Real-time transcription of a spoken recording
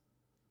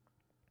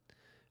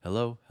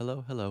Hello,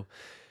 hello, hello.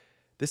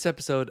 This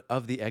episode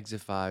of the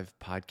Exit 5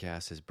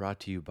 podcast is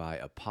brought to you by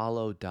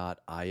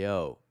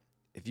Apollo.io.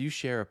 If you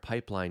share a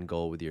pipeline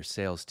goal with your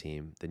sales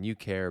team, then you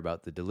care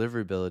about the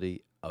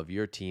deliverability of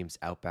your team's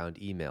outbound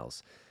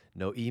emails.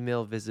 No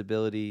email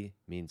visibility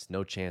means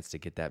no chance to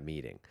get that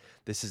meeting.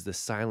 This is the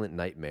silent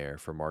nightmare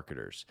for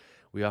marketers.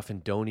 We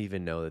often don't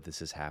even know that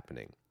this is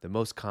happening. The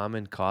most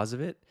common cause of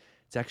it,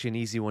 it's actually an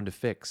easy one to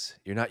fix.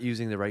 You're not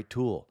using the right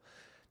tool.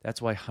 That's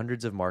why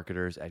hundreds of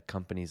marketers at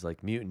companies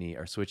like Mutiny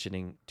are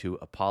switching to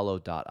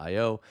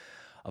Apollo.io.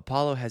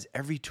 Apollo has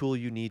every tool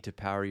you need to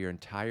power your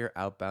entire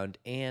outbound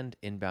and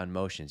inbound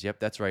motions. Yep,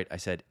 that's right. I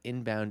said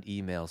inbound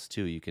emails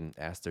too. You can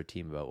ask their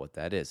team about what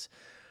that is.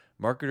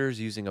 Marketers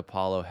using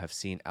Apollo have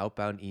seen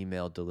outbound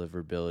email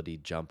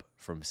deliverability jump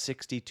from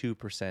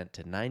 62%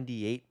 to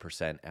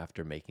 98%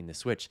 after making the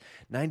switch.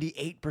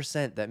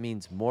 98%, that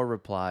means more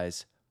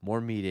replies, more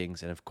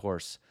meetings, and of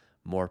course,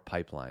 more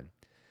pipeline.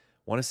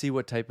 Want to see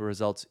what type of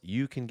results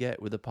you can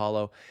get with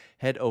Apollo?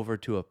 Head over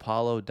to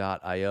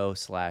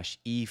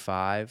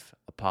apollo.io/E5,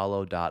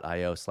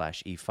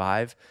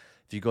 apollo.io/E5.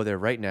 If you go there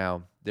right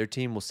now, their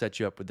team will set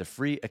you up with a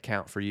free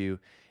account for you.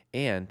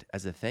 And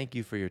as a thank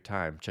you for your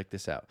time, check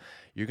this out.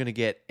 You're going to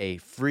get a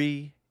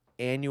free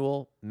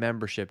annual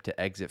membership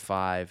to Exit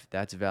 5.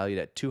 That's valued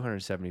at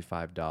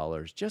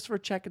 $275 just for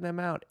checking them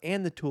out.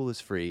 And the tool is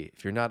free.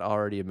 If you're not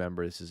already a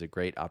member, this is a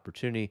great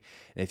opportunity.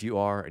 And if you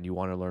are and you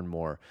want to learn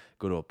more,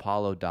 go to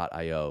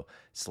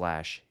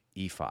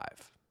apollo.io/E5.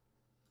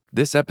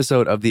 This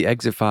episode of the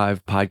Exit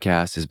 5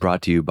 podcast is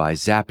brought to you by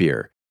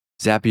Zapier.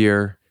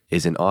 Zapier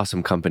is an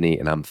awesome company,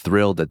 and I'm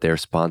thrilled that they're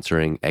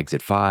sponsoring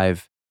Exit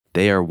 5.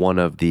 They are one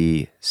of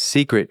the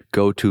secret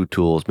go-to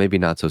tools, maybe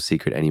not so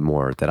secret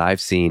anymore, that I've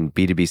seen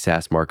B2B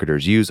SaaS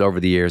marketers use over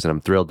the years, and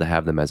I'm thrilled to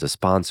have them as a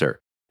sponsor.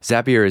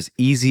 Zapier is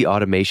easy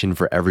automation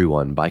for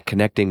everyone by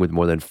connecting with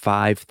more than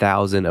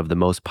 5,000 of the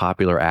most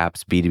popular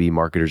apps B2B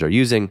marketers are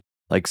using,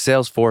 like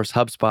Salesforce,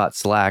 HubSpot,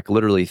 Slack,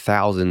 literally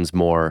thousands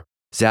more.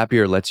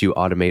 Zapier lets you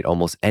automate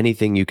almost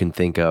anything you can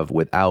think of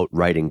without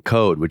writing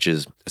code, which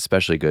is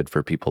especially good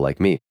for people like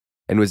me.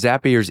 And with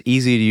Zapier's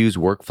easy-to-use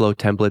workflow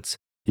templates,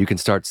 you can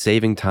start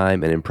saving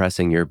time and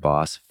impressing your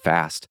boss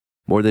fast.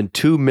 More than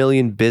 2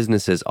 million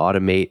businesses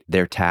automate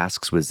their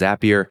tasks with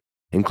Zapier,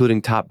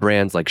 including top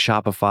brands like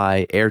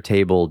Shopify,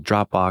 Airtable,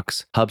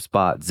 Dropbox,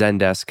 HubSpot,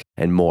 Zendesk,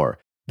 and more.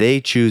 They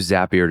choose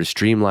Zapier to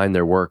streamline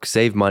their work,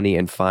 save money,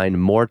 and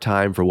find more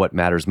time for what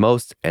matters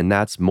most, and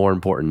that's more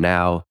important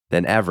now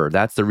than ever.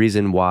 That's the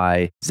reason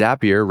why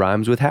Zapier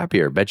rhymes with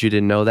happier. Bet you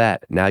didn't know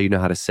that. Now you know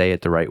how to say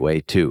it the right way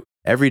too.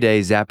 Every day,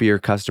 Zapier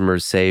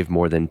customers save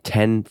more than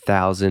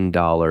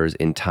 $10,000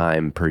 in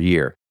time per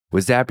year.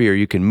 With Zapier,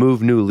 you can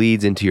move new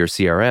leads into your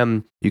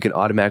CRM. You can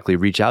automatically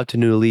reach out to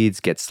new leads,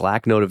 get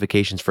Slack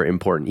notifications for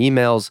important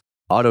emails,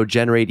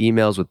 auto-generate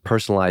emails with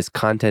personalized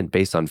content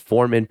based on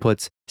form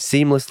inputs,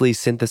 seamlessly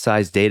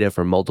synthesize data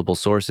from multiple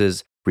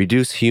sources,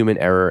 reduce human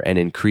error, and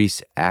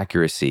increase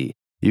accuracy.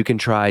 You can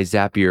try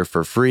Zapier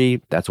for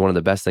free. That's one of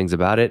the best things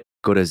about it.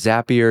 Go to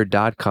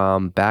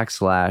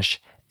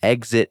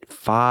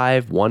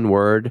zapier.com/exit5, one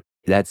word.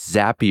 That's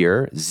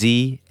Zapier,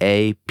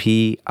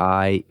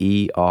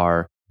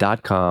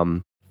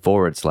 ZAPIER.com/,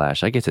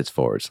 I guess it's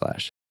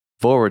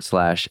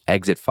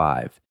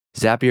 /exit5.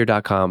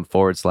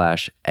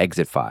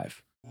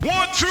 Zapier.com/exit5.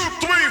 1, 2,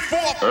 3,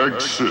 4,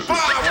 exit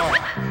 5.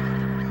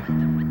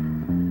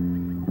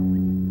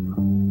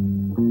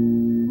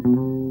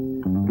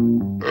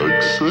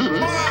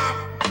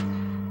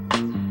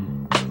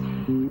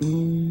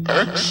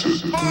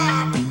 Exit.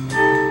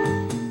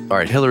 All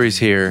right, Hillary's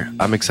here.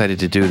 I'm excited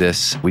to do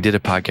this. We did a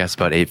podcast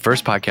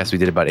first podcast we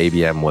did about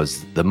ABM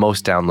was the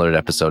most downloaded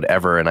episode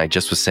ever. And I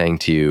just was saying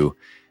to you,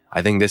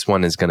 I think this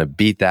one is going to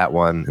beat that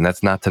one. And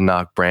that's not to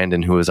knock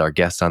Brandon, who is our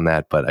guest on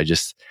that, but I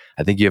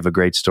think you have a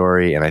great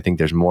story. And I think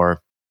there's more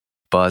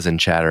buzz and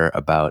chatter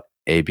about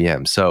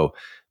ABM. So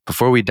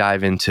before we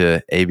dive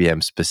into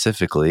ABM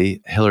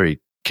specifically, Hillary,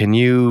 can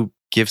you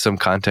give some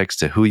context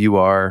to who you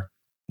are?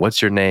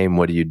 What's your name?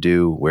 What do you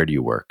do? Where do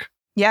you work?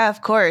 Yeah,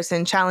 of course.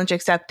 And challenge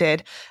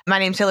accepted. My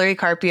name's Hillary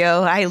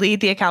Carpio. I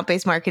lead the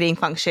account-based marketing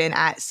function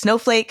at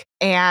Snowflake.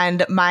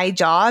 And my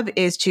job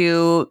is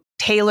to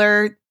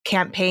tailor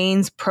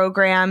campaigns,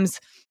 programs,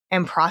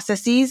 and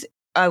processes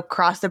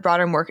across the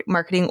broader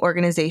marketing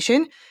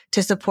organization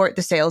to support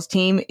the sales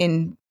team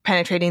in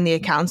penetrating the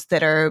accounts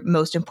that are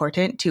most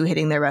important to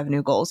hitting their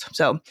revenue goals.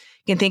 So you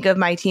can think of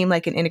my team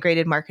like an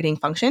integrated marketing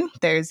function.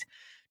 There's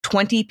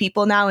 20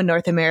 people now in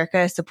North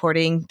America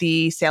supporting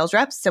the sales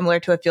reps, similar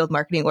to a field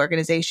marketing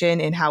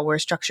organization in how we're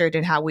structured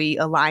and how we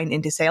align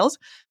into sales.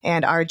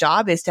 And our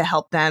job is to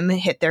help them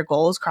hit their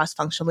goals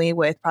cross-functionally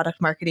with product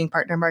marketing,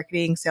 partner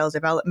marketing, sales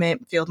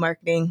development, field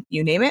marketing,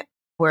 you name it.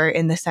 We're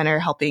in the center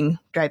helping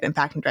drive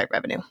impact and drive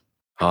revenue.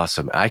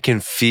 Awesome. I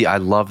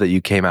love that you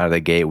came out of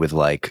the gate with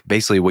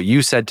basically what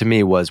you said to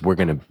me was,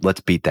 let's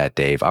beat that,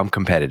 Dave. I'm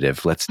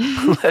competitive. Let's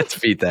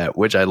beat that,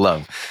 which I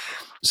love.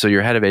 So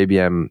you're head of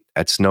ABM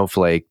at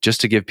Snowflake.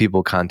 Just to give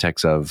people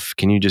context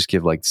can you just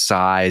give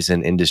size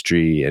and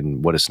industry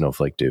and what does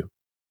Snowflake do?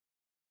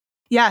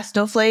 Yeah,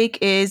 Snowflake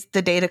is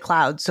the data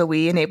cloud. So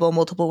we enable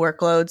multiple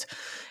workloads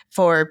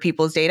for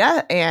people's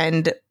data.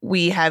 And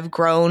we have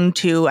grown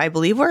to, I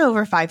believe we're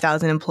over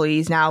 5,000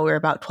 employees now. We're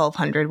about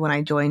 1,200 when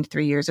I joined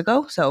 3 years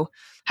ago. So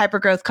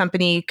hypergrowth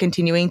company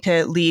continuing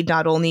to lead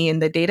not only in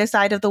the data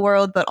side of the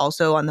world, but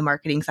also on the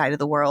marketing side of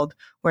the world.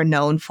 We're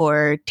known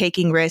for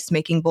taking risks,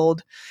 making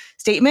bold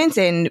statements,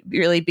 and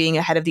really being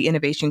ahead of the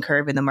innovation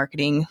curve in the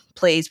marketing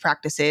plays,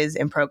 practices,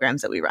 and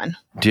programs that we run.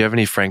 Do you have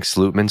any Frank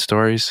Slootman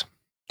stories?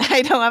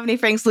 I don't have any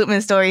Frank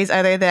Slootman stories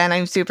other than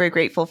I'm super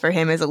grateful for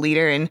him as a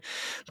leader and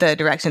the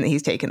direction that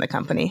he's taken the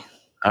company.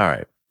 All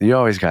right. You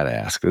always got to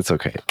ask. It's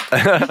okay.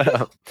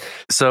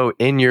 So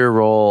in your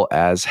role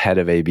as head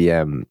of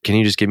ABM, can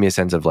you just give me a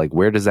sense of like,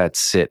 where does that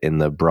sit in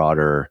the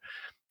broader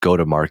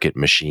go-to-market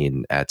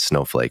machine at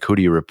Snowflake? Who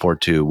do you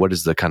report to? What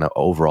does the kind of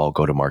overall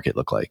go-to-market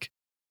look like?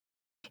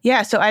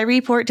 Yeah, so I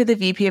report to the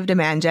VP of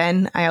Demand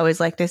Gen. I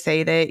always like to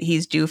say that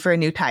he's due for a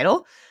new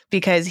title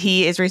because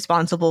he is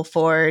responsible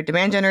for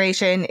demand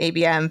generation,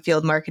 ABM,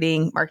 field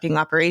marketing, marketing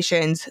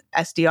operations,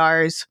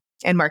 SDRs,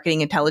 and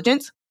marketing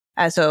intelligence.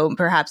 So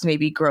perhaps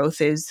maybe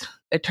growth is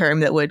a term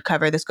that would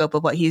cover the scope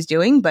of what he's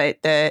doing, but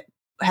the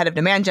head of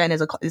Demand Gen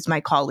is my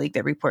colleague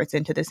that reports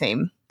into the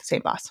same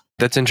boss.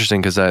 That's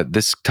interesting because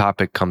this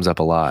topic comes up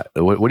a lot.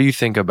 What do you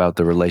think about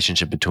the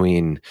relationship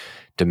between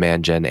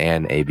Demand Gen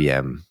and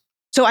ABM?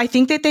 So I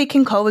think that they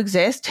can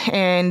coexist,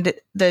 and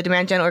the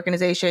Demand Gen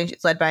organization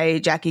is led by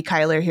Jackie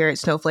Kyler here at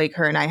Snowflake.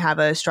 Her and I have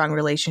a strong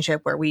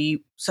relationship where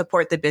we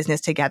support the business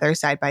together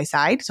side by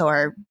side. So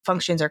our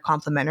functions are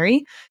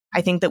complementary.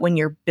 I think that when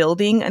you're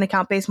building an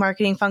account-based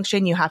marketing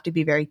function, you have to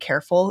be very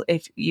careful.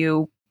 If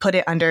you put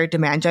it under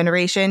demand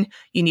generation,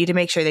 you need to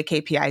make sure the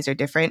KPIs are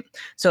different.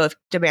 So if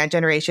demand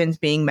generation is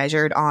being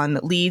measured on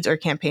leads or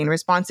campaign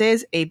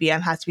responses,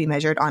 ABM has to be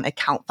measured on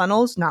account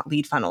funnels, not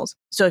lead funnels.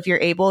 So if you're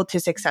able to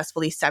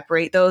successfully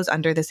separate those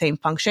under the same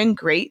function,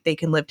 great. They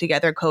can live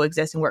together,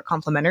 coexist, and work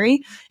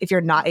complementary. If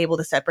you're not able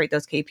to separate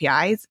those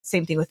KPIs,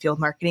 same thing with field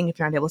marketing. If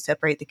you're not able to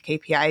separate the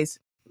KPIs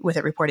with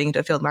it reporting into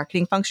a field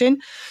marketing function,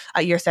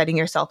 you're setting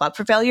yourself up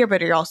for failure, but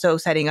you're also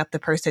setting up the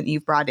person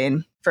you've brought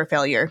in for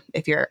failure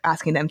if you're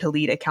asking them to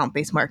lead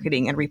account-based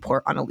marketing and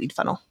report on a lead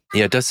funnel.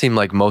 Yeah, it does seem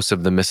like most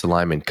of the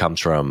misalignment comes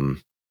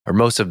from, or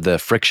most of the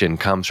friction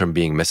comes from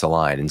being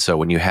misaligned. And so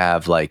when you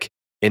have like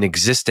an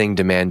existing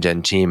demand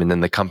gen team and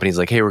then the company's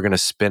like, hey, we're going to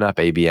spin up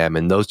ABM,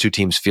 and those two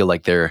teams feel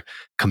like they're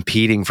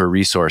competing for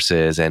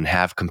resources and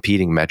have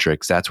competing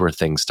metrics, that's where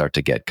things start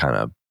to get kind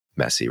of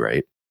messy,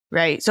 right?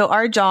 Right. So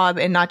our job,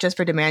 and not just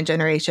for demand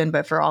generation,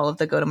 but for all of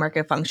the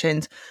go-to-market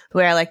functions, the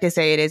way I like to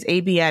say it is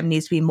ABM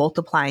needs to be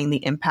multiplying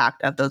the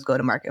impact of those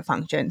go-to-market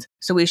functions.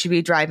 So we should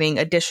be driving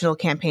additional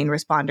campaign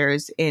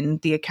responders in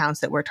the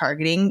accounts that we're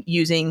targeting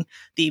using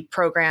the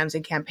programs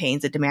and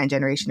campaigns that demand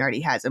generation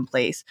already has in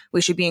place.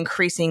 We should be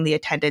increasing the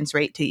attendance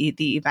rate to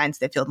the events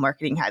that field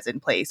marketing has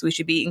in place. We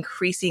should be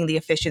increasing the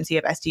efficiency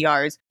of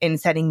SDRs in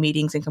setting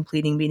meetings and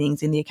completing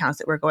meetings in the accounts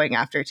that we're going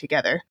after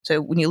together.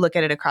 So when you look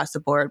at it across the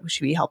board, we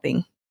should be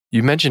helping.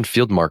 You mentioned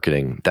field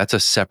marketing. That's a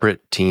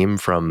separate team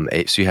from,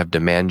 so you have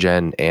demand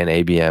gen and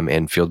ABM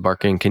and field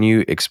marketing. Can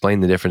you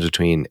explain the difference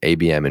between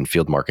ABM and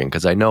field marketing?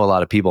 Because I know a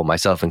lot of people,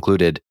 myself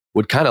included,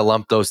 would kind of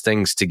lump those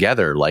things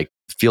together. Like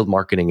field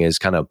marketing is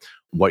kind of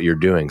what you're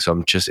doing. So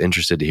I'm just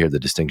interested to hear the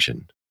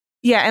distinction.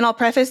 Yeah. And I'll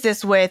preface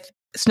this with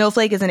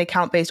Snowflake is an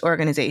account-based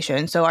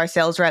organization. So our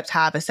sales reps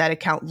have a set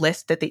account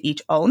list that they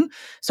each own.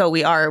 So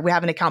we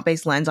have an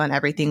account-based lens on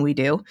everything we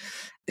do.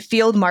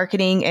 Field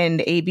marketing and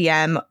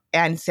ABM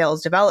and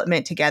sales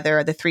development together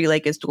are the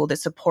three-legged stool that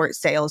support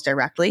sales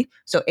directly.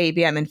 So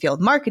ABM and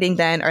field marketing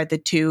then are the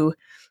two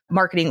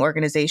marketing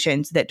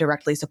organizations that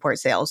directly support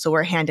sales. So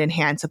we're hand in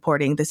hand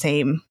supporting the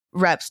same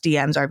reps,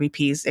 DMs,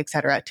 RVPs, et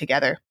cetera,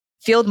 together.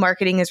 Field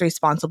marketing is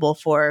responsible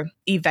for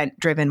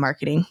event-driven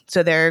marketing.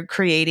 So they're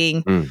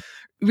creating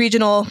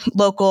regional,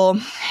 local,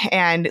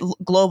 and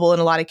global, in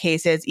a lot of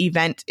cases,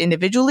 event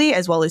individually,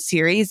 as well as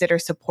series that are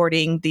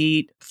supporting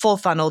the full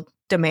funnel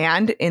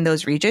demand in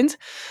those regions.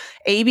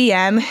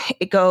 ABM,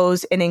 it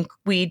goes and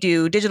we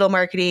do digital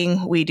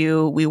marketing.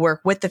 We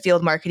work with the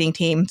field marketing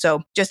team.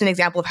 So just an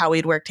example of how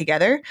we'd work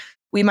together.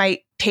 We might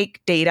take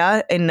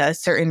data in a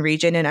certain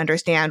region and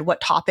understand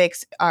what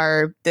topics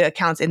are the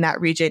accounts in that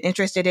region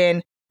interested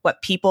in,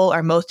 what people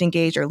are most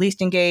engaged or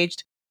least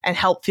engaged, and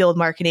help field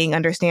marketing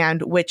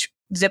understand which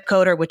zip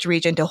code or which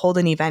region to hold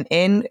an event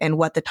in and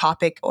what the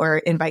topic or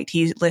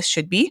invitee list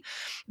should be.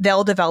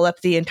 They'll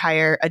develop the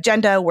entire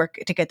agenda, work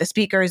to get the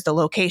speakers, the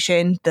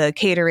location, the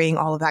catering,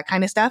 all of that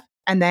kind of stuff.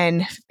 And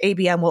then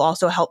ABM will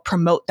also help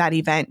promote that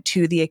event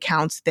to the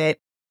accounts that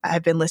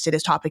have been listed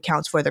as top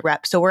accounts for the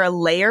rep. So we're a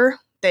layer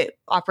that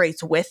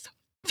operates with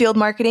field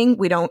marketing.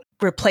 We don't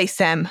replace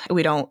them.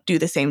 We don't do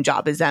the same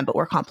job as them, but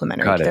we're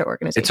complementary to their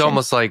organization. It's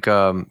almost like,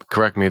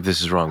 correct me if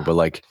this is wrong, but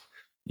like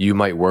you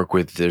might work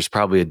with, there's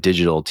probably a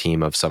digital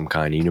team of some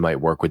kind, and you might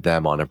work with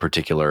them on a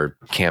particular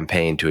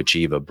campaign to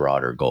achieve a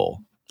broader goal.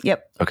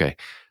 Yep. Okay.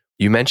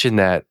 You mentioned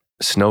that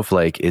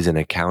Snowflake is an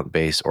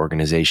account-based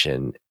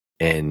organization.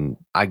 And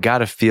I got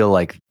to feel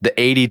like the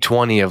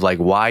 80-20 of like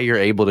why you're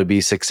able to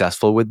be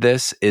successful with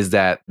this is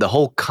that the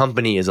whole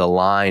company is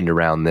aligned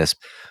around this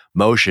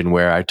motion,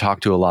 where I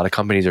talk to a lot of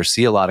companies or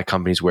see a lot of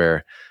companies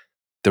where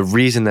the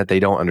reason that they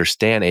don't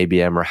understand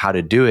ABM or how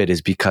to do it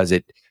is because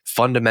it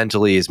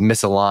fundamentally is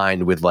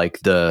misaligned with like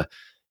the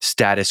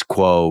status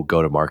quo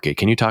go to market.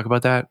 Can you talk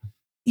about that?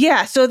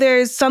 Yeah, so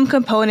there's some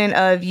component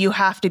of you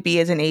have to be,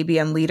 as an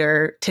ABM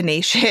leader,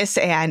 tenacious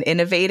and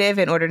innovative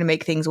in order to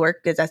make things work,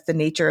 because that's the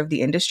nature of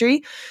the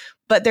industry.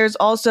 But there's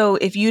also,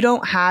 if you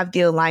don't have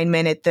the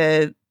alignment at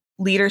the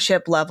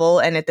leadership level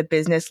and at the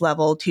business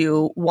level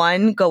to,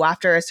 one, go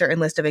after a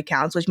certain list of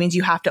accounts, which means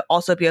you have to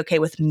also be okay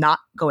with not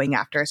going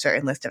after a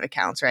certain list of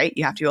accounts, right?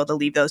 You have to be able to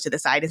leave those to the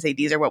side and say,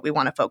 these are what we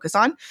want to focus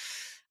on.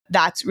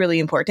 That's really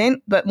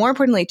important. But more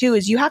importantly, too,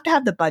 is you have to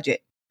have the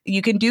budget.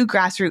 You can do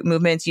grassroots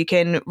movements. You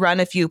can run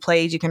a few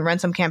plays. You can run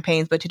some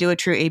campaigns. But to do a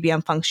true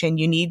ABM function,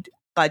 you need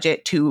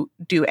budget to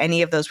do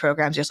any of those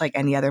programs, just like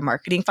any other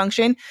marketing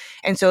function.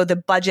 And so the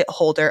budget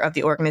holder of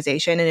the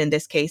organization, and in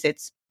this case,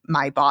 it's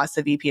my boss,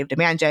 the VP of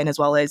Demand Gen, as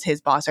well as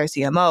his boss, our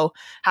CMO,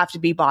 have to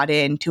be bought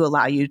in to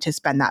allow you to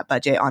spend that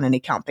budget on an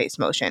account-based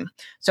motion.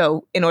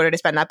 So in order to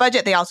spend that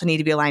budget, they also need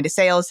to be aligned to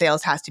sales.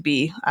 Sales has to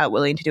be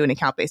willing to do an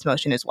account-based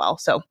motion as well.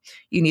 So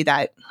you need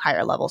that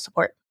higher level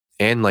support.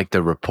 And like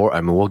the report,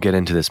 I mean, we'll get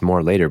into this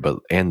more later, but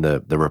and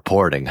the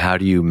reporting, how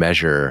do you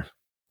measure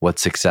what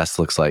success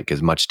looks like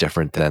is much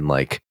different than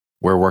like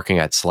we're working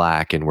at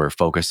Slack and we're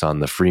focused on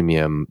the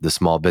freemium, the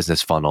small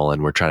business funnel,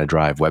 and we're trying to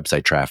drive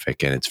website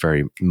traffic, and it's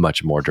very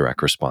much more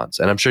direct response.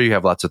 And I'm sure you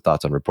have lots of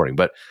thoughts on reporting.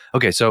 But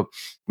okay, so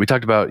we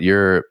talked about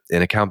you're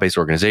an account-based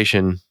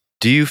organization.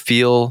 Do you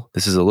feel,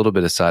 this is a little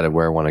bit aside of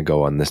where I want to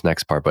go on this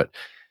next part, but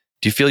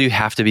do you feel you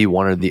have to be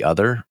one or the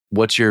other?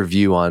 What's your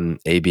view on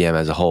ABM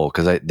as a whole?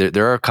 Because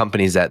there are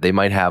companies that they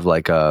might have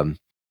like a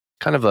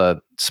kind of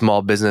a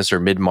small business or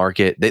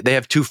mid-market. They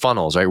have two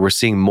funnels, right? We're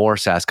seeing more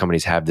SaaS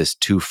companies have this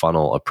two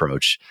funnel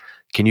approach.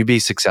 Can you be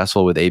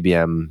successful with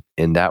ABM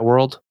in that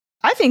world?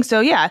 I think so,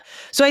 yeah.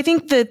 So I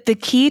think the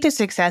key to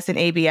success in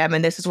ABM,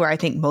 and this is where I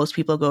think most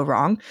people go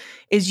wrong,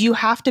 is you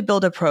have to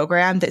build a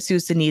program that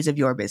suits the needs of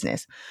your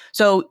business.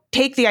 So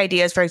take the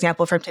ideas, for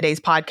example, from today's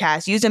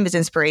podcast, use them as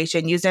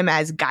inspiration, use them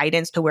as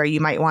guidance to where you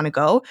might want to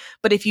go.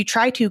 But if you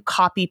try to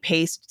copy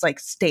paste, like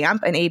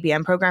stamp an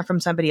ABM program from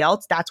somebody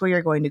else, that's where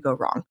you're going to go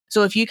wrong.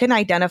 So if you can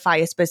identify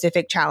a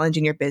specific challenge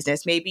in your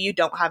business, maybe you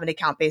don't have an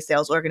account-based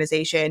sales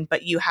organization,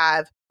 but you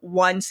have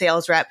one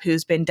sales rep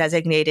who's been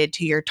designated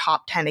to your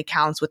top 10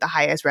 accounts with the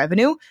highest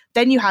revenue,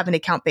 then you have an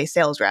account-based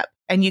sales rep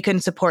and you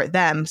can support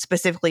them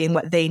specifically in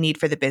what they need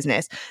for the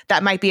business.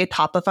 That might be a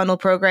top of funnel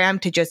program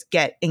to just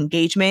get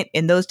engagement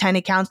in those 10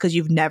 accounts because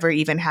you've never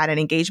even had an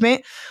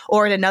engagement.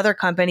 Or at another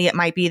company, it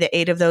might be that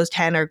 8 of those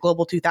 10 are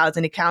global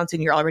 2000 accounts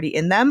and you're already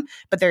in them,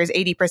 but there's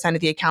 80%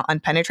 of the account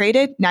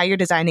unpenetrated. Now you're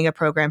designing a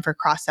program for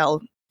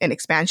cross-sell and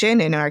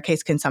expansion, and in our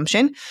case,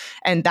 consumption.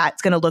 And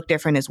that's going to look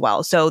different as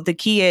well. So the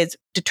key is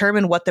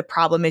determine what the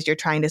problem is you're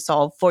trying to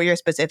solve for your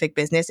specific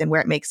business and where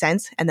it makes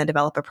sense, and then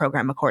develop a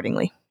program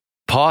accordingly.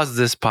 Pause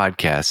this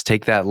podcast,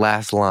 take that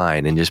last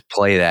line and just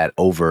play that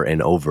over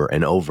and over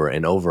and over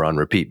and over on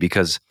repeat,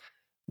 because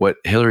what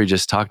Hillary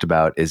just talked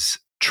about is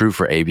true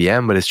for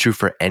ABM, but it's true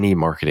for any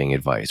marketing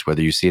advice,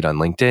 whether you see it on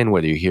LinkedIn,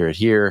 whether you hear it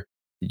here.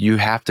 You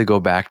have to go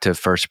back to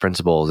first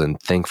principles and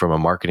think from a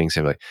marketing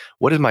standpoint.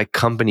 What is my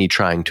company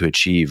trying to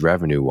achieve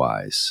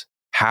revenue-wise?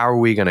 How are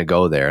we going to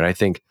go there? And I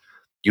think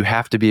you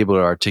have to be able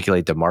to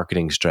articulate the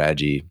marketing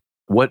strategy.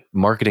 What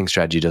marketing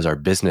strategy does our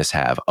business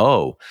have?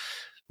 Oh,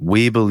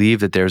 we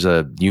believe that there's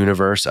a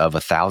universe of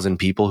 1,000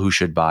 people who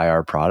should buy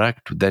our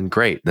product. Then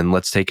great. Then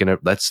let's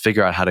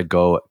figure out how to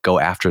go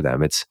after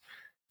them. It's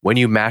when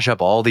you mash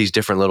up all these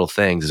different little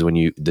things is when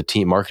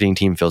the marketing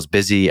team feels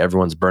busy,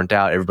 everyone's burnt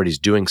out, everybody's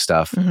doing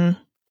stuff. Mm-hmm.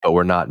 But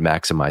we're not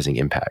maximizing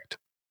impact.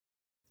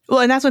 Well,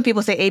 and that's when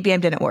people say ABM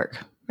didn't work,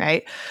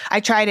 right? I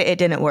tried it, it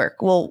didn't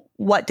work. Well,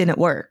 what didn't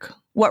work?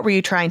 What were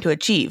you trying to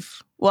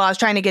achieve? Well, I was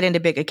trying to get into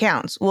big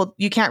accounts. Well,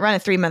 you can't run a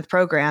 3-month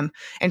program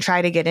and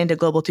try to get into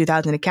global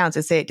 2000 accounts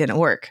and say it didn't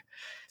work.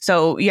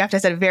 So you have to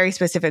set a very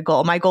specific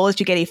goal. My goal is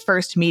to get a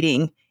first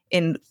meeting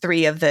in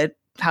 3 of the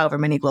however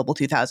many global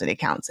 2000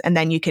 accounts. And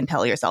then you can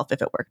tell yourself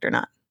if it worked or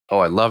not. Oh,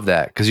 I love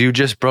that. Because you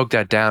just broke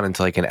that down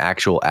into like an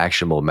actual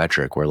actionable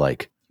metric where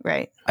like,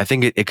 right. I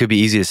think it could be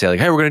easy to say like,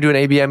 hey, we're going to do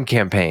an ABM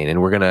campaign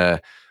and we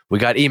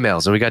got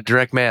emails and we got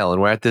direct mail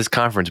and we're at this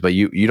conference, but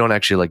you don't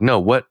actually like, no,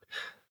 what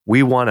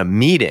we want a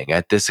meeting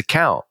at this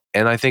account.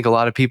 And I think a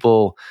lot of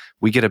people,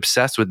 we get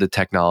obsessed with the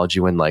technology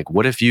when like,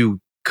 what if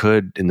you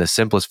could, in the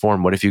simplest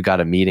form, what if you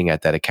got a meeting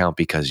at that account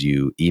because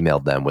you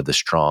emailed them with a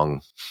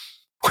strong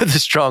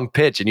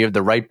pitch and you have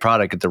the right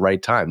product at the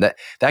right time?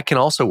 That can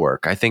also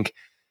work. I think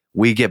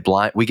we get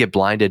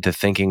blinded to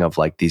thinking of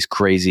like these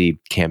crazy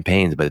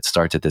campaigns, but it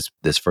starts at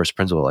this first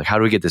principle. Like, how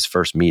do we get this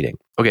first meeting?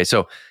 Okay,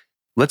 so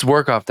let's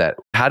work off that.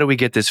 How do we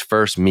get this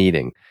first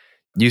meeting?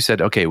 You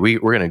said, okay, we're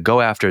going to go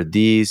after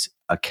these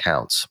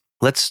accounts.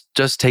 Let's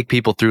just take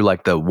people through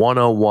like the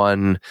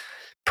 101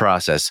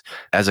 process.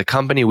 As a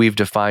company, we've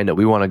defined that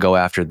we want to go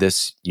after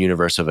this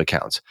universe of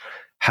accounts.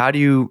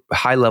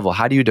 High level,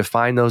 how do you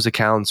define those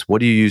accounts? What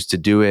do you use to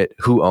do it?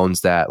 Who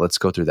owns that? Let's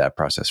go through that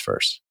process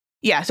first.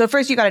 Yeah. So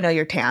first you got to know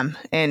your TAM.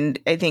 And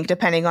I think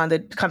depending on the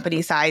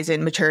company size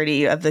and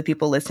maturity of the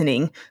people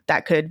listening,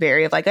 that could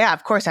vary of like, yeah,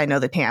 of course I know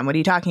the TAM. What are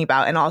you talking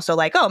about? And also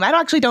like, oh, I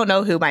actually don't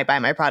know who might buy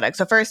my product.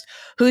 So first,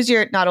 who's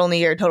not only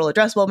your total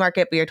addressable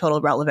market, but your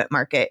total relevant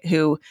market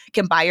who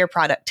can buy your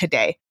product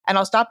today? And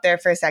I'll stop there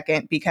for a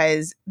second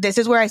because this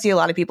is where I see a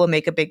lot of people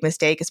make a big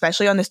mistake,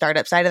 especially on the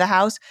startup side of the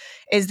house,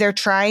 is they're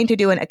trying to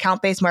do an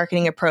account-based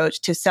marketing approach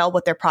to sell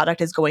what their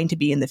product is going to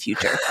be in the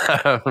future.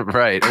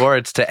 Right. Or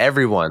it's to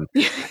everyone.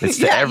 It's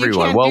to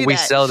everyone. Well, we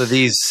sell to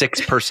these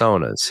 6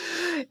 personas.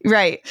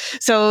 Right.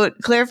 So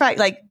clarify,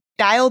 like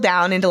dial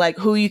down into like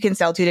who you can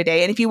sell to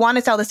today. And if you want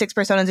to sell the 6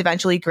 personas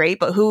eventually, great.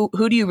 But who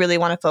do you really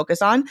want to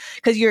focus on?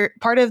 Because you're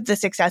part of the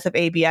success of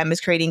ABM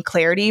is creating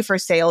clarity for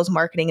sales,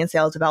 marketing, and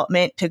sales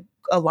development to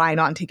align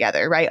on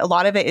together, right? A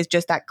lot of it is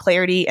just that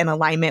clarity and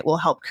alignment will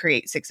help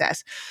create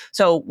success.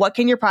 So what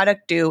can your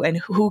product do and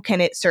who can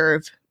it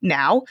serve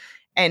now,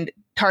 and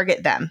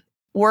target them.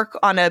 Work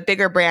on a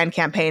bigger brand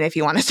campaign if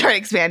you want to start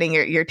expanding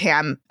your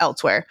TAM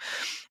elsewhere.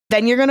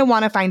 Then you're going to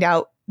want to find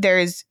out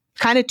there's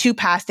kind of 2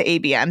 paths to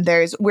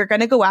ABM. We're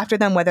going to go after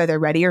them whether they're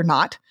ready or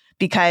not,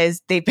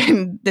 because they've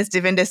been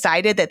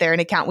decided that they're an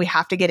account we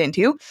have to get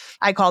into.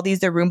 I call these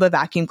the Roomba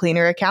vacuum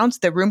cleaner accounts.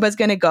 The Roomba's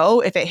going to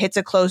go, if it hits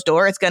a closed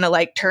door, it's going to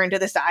like turn to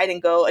the side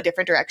and go a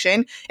different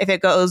direction. If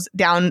it goes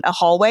down a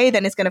hallway,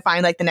 then it's going to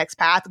find like the next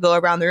path, go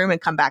around the room and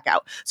come back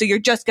out. So you're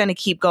just going to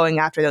keep going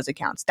after those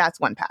accounts. That's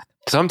one path.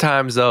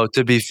 Sometimes though,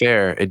 to be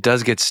fair, it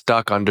does get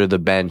stuck under the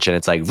bench and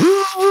it's like,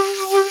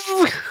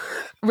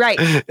 right.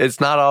 It's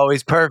not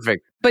always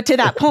perfect. But to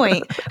that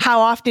point, how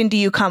often do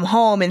you come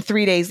home and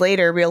 3 days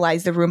later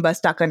realize the Roomba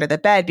stuck under the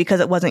bed because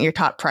it wasn't your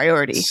top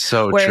priority?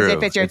 So Whereas true.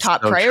 if it's your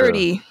top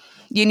priority,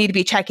 you need to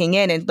be checking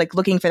in and like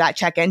looking for that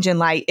check engine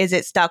light. Is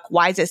it stuck?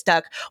 Why is it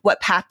stuck? What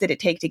path did it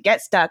take to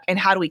get stuck? And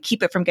how do we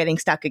keep it from getting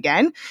stuck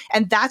again?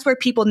 And that's where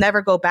people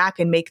never go back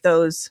and make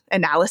those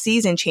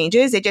analyses and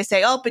changes. They just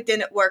say, oh, it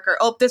didn't work, or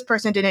oh, this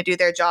person didn't do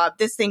their job.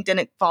 This thing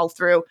didn't fall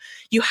through.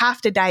 You have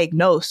to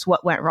diagnose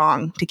what went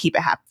wrong to keep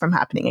it from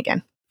happening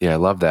again. Yeah, I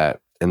love that.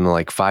 And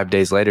like 5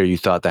 days later, you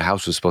thought the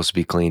house was supposed to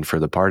be clean for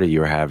the party you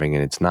were having,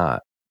 and it's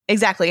not.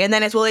 Exactly. And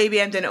then it's, well,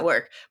 ABM didn't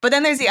work. But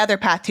then there's the other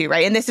path too,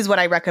 right? And this is what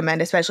I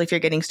recommend, especially if you're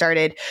getting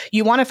started.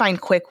 You want to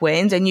find quick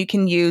wins, and you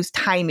can use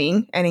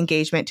timing and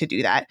engagement to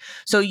do that.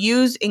 So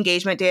use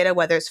engagement data,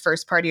 whether it's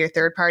first party or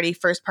third party.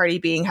 First party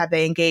being, have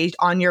they engaged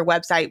on your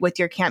website with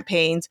your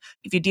campaigns?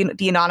 If you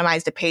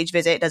de-anonymized a page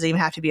visit, it doesn't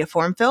even have to be a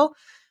form fill.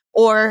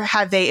 Or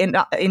have they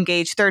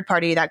engaged third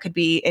party? That could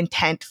be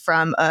intent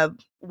from a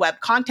web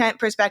content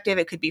perspective.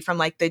 It could be from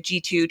like the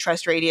G2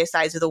 Trust Radius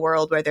size of the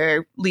world where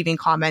they're leaving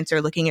comments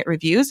or looking at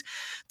reviews.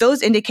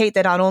 Those indicate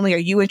that not only are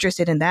you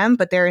interested in them,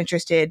 but they're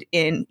interested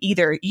in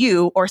either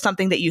you or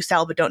something that you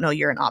sell but don't know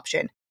you're an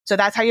option. So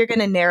that's how you're going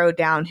to narrow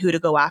down who to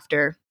go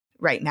after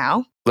right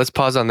now. Let's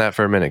pause on that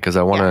for a minute because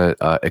I want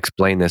to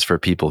explain this for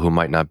people who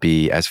might not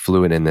be as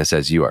fluent in this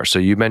as you are. So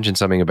you mentioned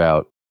something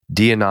about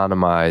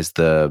de-anonymize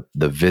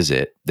the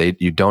visit.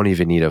 You don't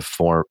even need a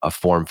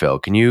form fill.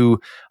 Can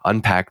you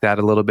unpack that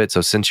a little bit?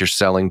 So since you're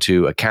selling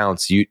to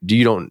accounts, you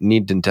don't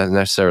need to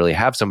necessarily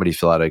have somebody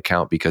fill out an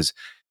account because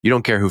you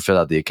don't care who filled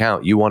out the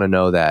account. You want to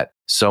know that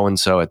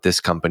so-and-so at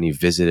this company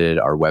visited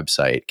our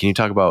website. Can you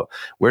talk about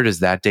where does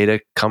that data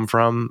come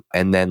from?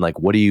 And then like,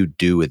 what do you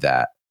do with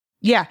that?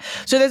 Yeah.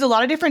 So there's a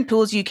lot of different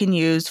tools you can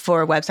use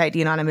for website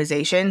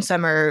de-anonymization.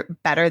 Some are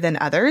better than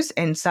others,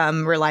 and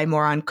some rely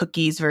more on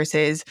cookies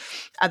versus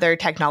other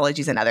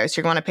technologies than others. So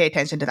you're going to pay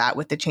attention to that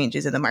with the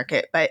changes in the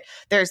market. But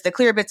there's the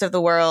Clearbits of the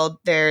world,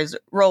 there's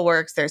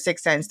Rollworks, there's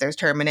Sixth there's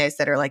Terminus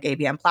that are like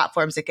ABM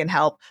platforms that can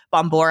help.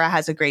 Bombora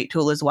has a great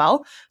tool as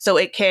well. So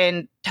it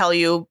can tell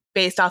you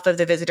based off of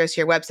the visitors to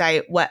your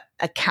website, what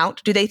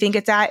account do they think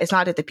it's at? It's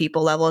not at the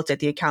people level, it's at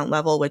the account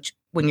level, which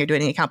when you're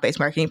doing an account-based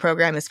marketing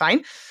program is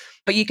fine.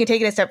 But you can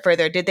take it a step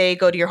further. Did they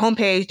go to your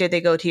homepage? Did they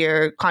go to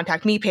your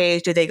contact me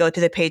page? Did they go to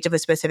the page of a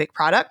specific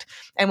product?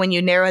 And when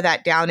you narrow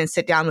that down and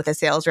sit down with a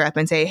sales rep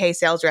and say, hey,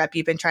 sales rep,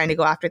 you've been trying to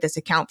go after this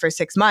account for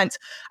 6 months.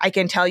 I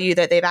can tell you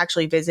that they've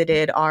actually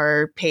visited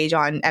our page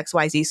on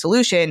XYZ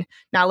solution.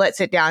 Now let's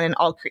sit down and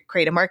I'll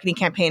create a marketing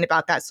campaign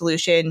about that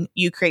solution.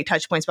 You create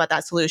touch points about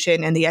that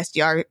solution, and the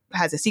SDR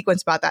has a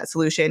sequence about that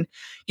solution.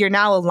 You're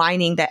now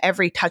aligning that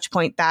every touch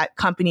point that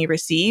company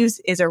receives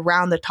is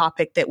around the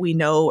topic that we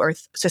know or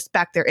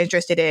suspect they're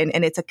interested in,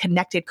 and it's a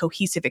connected,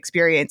 cohesive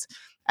experience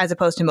as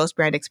opposed to most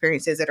brand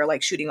experiences that are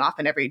like shooting off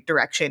in every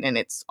direction and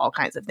it's all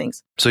kinds of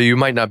things. So you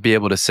might not be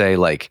able to say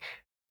like,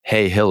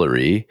 hey,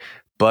 Hillary,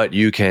 but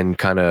you can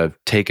kind of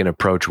take an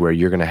approach where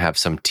you're going to have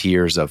some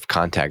tiers of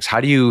contacts.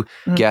 How do you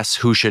guess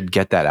who should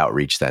get that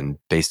outreach then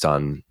based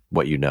on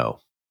what you know?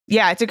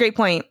 Yeah, it's a great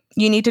point.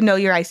 You need to know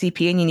your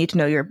ICP and you need to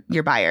know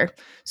your buyer.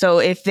 So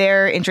if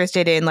they're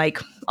interested in,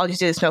 like, I'll just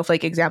do the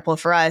Snowflake example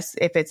for us.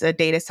 If it's a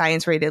data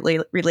science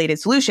related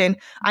solution,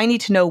 I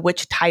need to know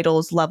which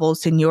titles,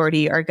 levels,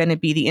 seniority are going to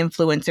be the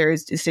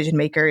influencers, decision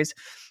makers,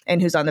 and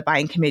who's on the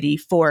buying committee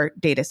for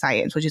data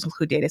science, which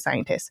include data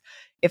scientists.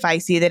 If I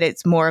see that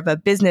it's more of a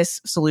business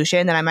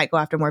solution, then I might go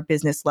after more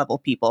business level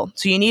people.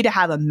 So you need to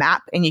have a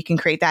map, and you can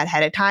create that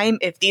ahead of time.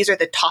 If these are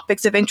the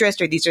topics of interest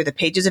or these are the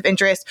pages of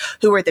interest,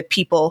 who are the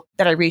people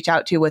that I reach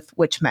out to with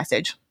which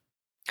message?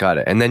 Got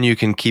it. And then you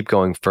can keep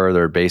going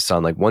further based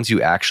on, like, once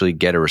you actually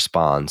get a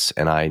response,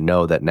 and I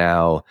know that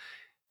now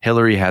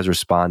Hillary has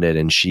responded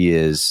and she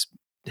is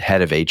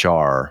head of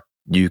HR,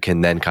 you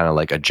can then kind of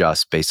like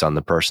adjust based on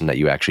the person that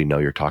you actually know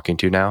you're talking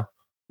to now.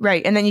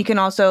 Right. And then you can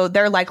also,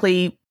 they're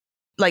likely,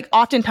 like,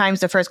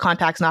 oftentimes the first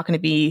contact's not going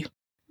to be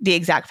the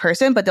exact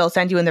person, but they'll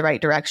send you in the right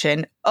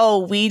direction.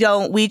 Oh, we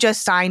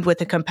just signed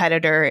with a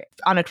competitor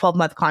on a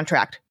 12-month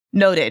contract.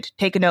 Noted.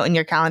 Take a note in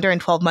your calendar,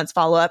 and 12 months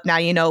follow up. Now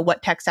you know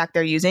what tech stack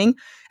they're using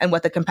and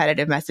what the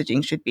competitive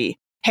messaging should be.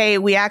 Hey,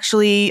 we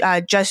actually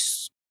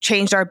just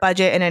changed our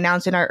budget and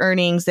announced in our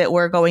earnings that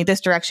we're going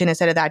this direction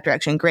instead of that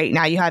direction. Great.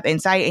 Now you have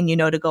insight and you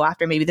know to go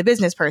after maybe the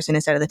business person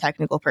instead of the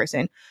technical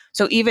person.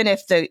 So even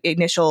if the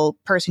initial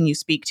person you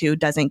speak to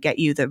doesn't get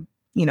you the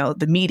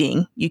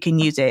meeting, you can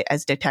use it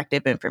as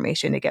detective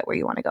information to get where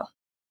you want to go.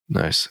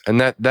 Nice.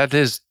 And that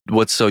is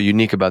what's so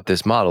unique about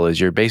this model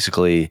is you're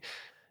basically,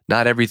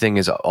 not everything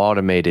is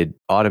automated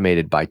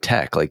by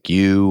tech. Like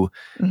you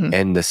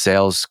and the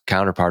sales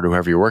counterpart,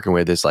 whoever you're working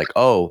with, is like,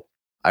 oh,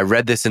 I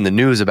read this in the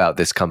news about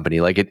this company.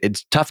 Like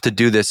it's tough to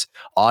do this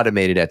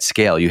automated at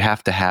scale. You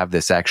have to have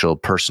this actual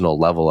personal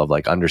level of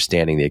like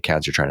understanding the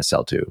accounts you're trying to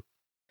sell to.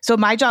 So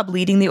my job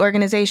leading the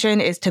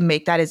organization is to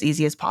make that as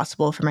easy as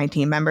possible for my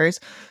team members.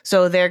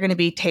 So they're going to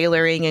be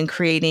tailoring and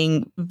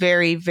creating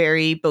very,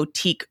 very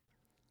boutique.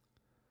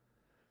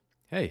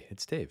 Hey,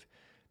 it's Dave.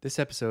 This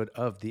episode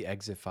of the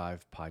Exit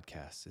 5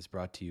 podcast is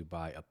brought to you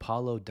by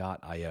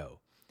Apollo.io.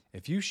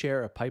 If you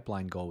share a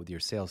pipeline goal with your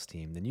sales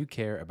team, then you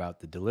care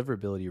about the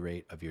deliverability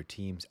rate of your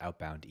team's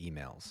outbound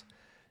emails.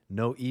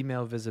 No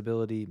email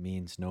visibility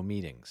means no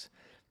meetings.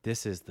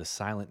 This is the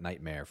silent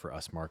nightmare for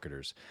us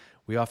marketers.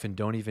 We often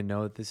don't even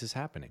know that this is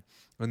happening.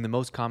 And the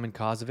most common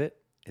cause of it,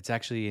 it's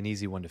actually an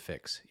easy one to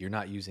fix. You're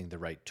not using the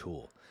right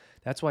tool.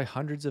 That's why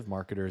hundreds of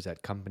marketers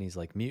at companies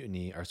like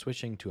Mutiny are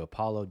switching to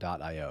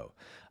Apollo.io.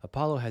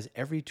 Apollo has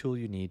every tool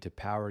you need to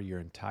power your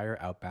entire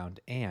outbound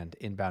and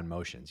inbound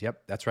motions.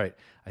 Yep, that's right.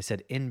 I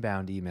said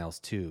inbound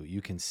emails too.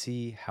 You can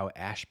see how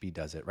Ashby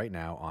does it right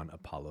now on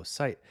Apollo's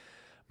site.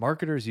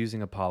 Marketers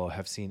using Apollo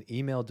have seen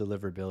email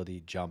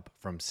deliverability jump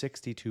from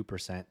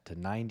 62% to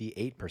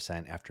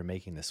 98% after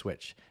making the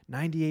switch.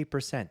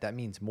 98%, that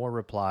means more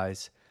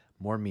replies,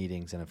 more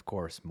meetings, and of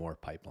course, more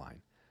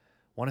pipeline.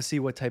 Want to see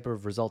what type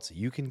of results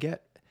you can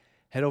get?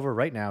 Head over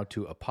right now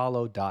to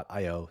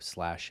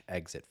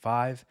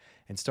apollo.io/exit5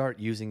 and start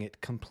using it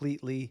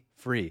completely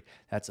free.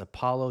 That's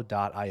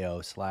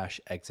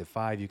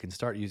apollo.io/exit5. You can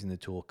start using the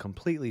tool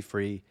completely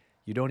free.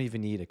 You don't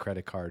even need a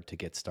credit card to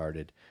get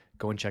started.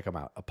 Go and check them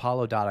out.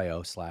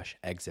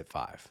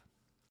 apollo.io/exit5.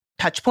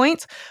 Touch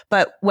points.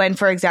 But when,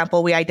 for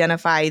example, we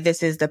identify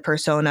this is the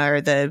persona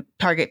or the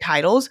target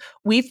titles,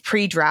 we've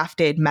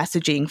pre-drafted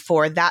messaging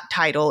for that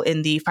title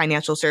in the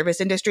financial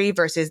service industry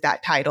versus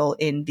that title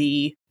in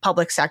the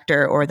public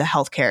sector or the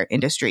healthcare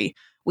industry.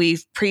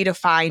 We've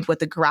predefined what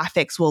the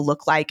graphics will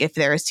look like if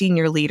they're a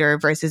senior leader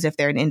versus if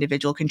they're an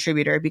individual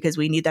contributor, because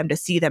we need them to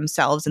see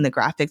themselves in the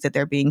graphics that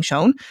they're being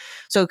shown.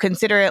 So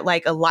consider it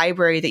like a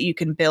library that you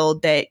can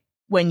build that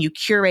when you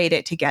curate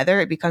it together,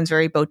 it becomes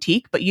very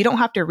boutique, but you don't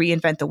have to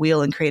reinvent the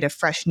wheel and create a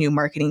fresh new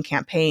marketing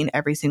campaign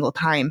every single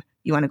time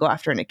you want to go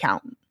after an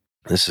account.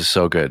 This is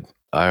so good.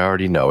 I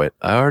already know it.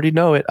 I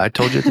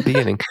told you at the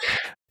beginning.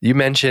 You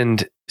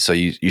mentioned, so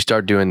you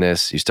start doing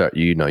this,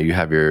 you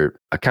have your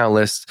account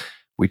list.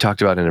 We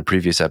talked about in a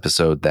previous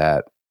episode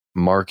that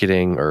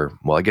marketing, or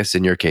well, I guess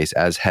in your case,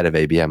 as head of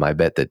ABM, I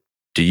bet that,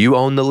 do you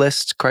own the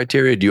list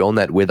criteria? Do you own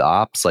that with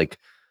ops? Like,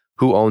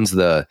 who owns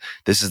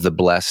this is the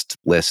blessed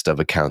list of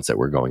accounts that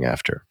we're going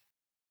after?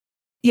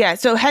 Yeah.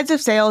 So heads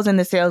of sales and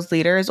the sales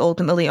leaders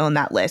ultimately own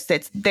that list.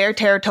 It's their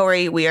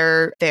territory. We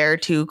are there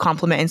to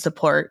complement and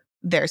support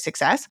their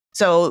success.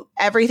 So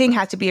everything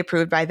has to be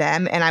approved by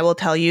them. And I will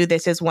tell you,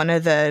 this is one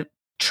of the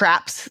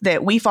traps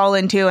that we fall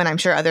into, and I'm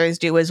sure others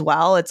do as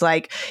well. It's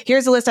like,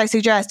 here's a list I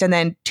suggest. And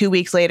then 2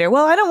 weeks later,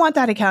 well, I don't want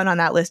that account on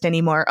that list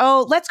anymore.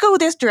 Oh, let's go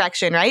this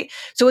direction, right?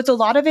 So it's a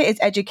lot of it is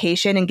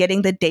education and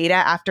getting the data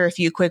after a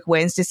few quick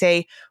wins to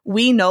say,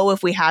 we know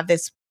if we have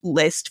this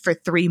list for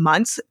 3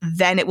 months,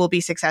 then it will be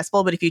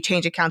successful. But if you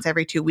change accounts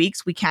every 2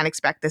 weeks, we can't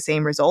expect the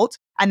same result.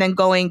 And then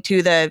going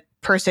to the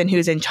person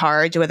who's in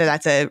charge, whether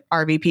that's a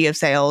RVP of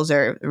sales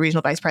or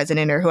regional vice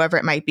president or whoever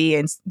it might be,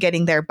 and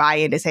getting their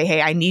buy-in to say,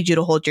 hey, I need you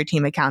to hold your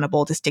team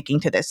accountable to sticking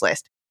to this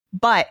list.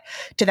 But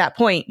to that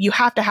point, you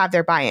have to have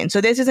their buy-in.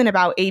 So this isn't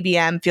about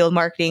ABM, field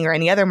marketing, or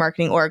any other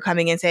marketing org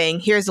coming and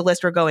saying, here's the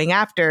list we're going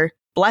after,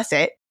 bless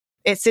it.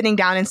 It's sitting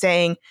down and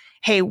saying,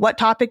 hey, what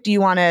topic do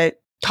you want to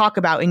talk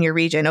about in your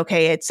region?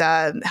 Okay, it's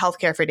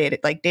healthcare for data,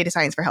 like data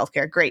science for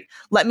healthcare. Great.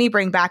 Let me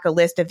bring back a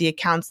list of the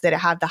accounts that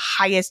have the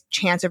highest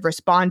chance of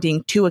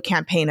responding to a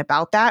campaign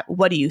about that.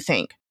 What do you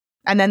think?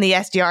 And then the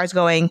SDR is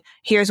going,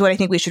 here's what I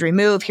think we should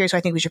remove. Here's what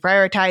I think we should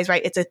prioritize,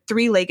 right? It's a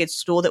three-legged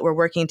stool that we're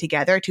working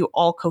together to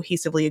all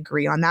cohesively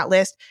agree on that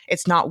list.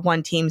 It's not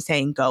one team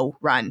saying, go,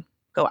 run,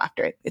 go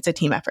after it. It's a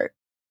team effort.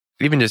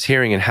 Even just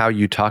hearing and how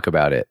you talk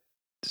about it,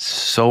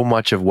 so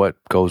much of what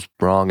goes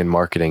wrong in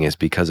marketing is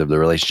because of the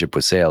relationship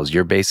with sales.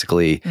 You're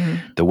basically,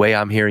 the way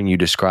I'm hearing you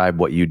describe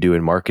what you do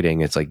in marketing,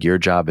 it's like your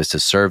job is to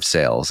serve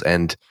sales.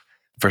 And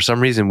for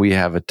some reason, we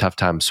have a tough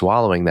time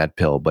swallowing that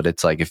pill. But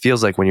it's like, it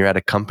feels like when you're at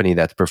a company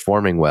that's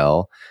performing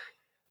well,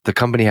 the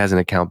company has an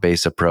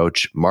account-based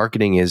approach.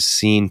 Marketing is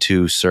seen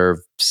to serve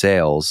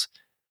sales.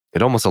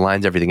 It almost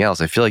aligns everything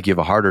else. I feel like you have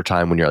a harder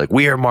time when you're like,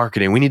 we are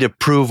marketing. We need to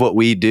prove what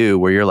we do,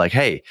 where you're like,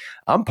 hey,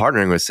 I'm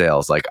partnering with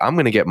sales. Like, I'm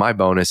going to get my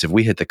bonus if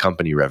we hit the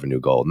company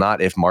revenue goal,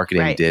 not if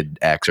marketing did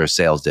X or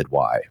sales did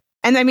Y.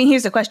 And I mean,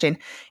 here's the question.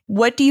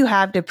 What do you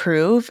have to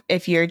prove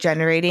if you're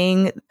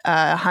generating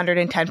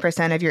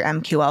 110% of your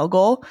MQL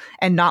goal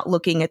and not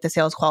looking at the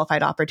sales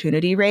qualified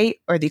opportunity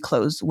rate or the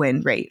close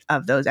win rate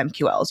of those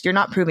MQLs? You're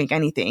not proving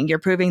anything. You're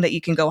proving that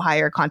you can go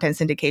hire a content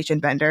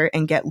syndication vendor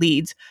and get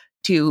leads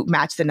to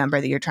match the number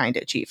that you're trying to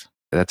achieve.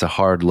 That's a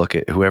hard look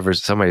at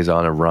somebody's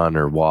on a run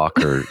or walk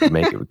or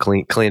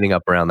cleaning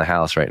up around the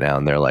house right now.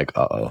 And they're like,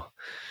 uh-oh.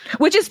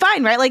 Which is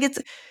fine, right? Like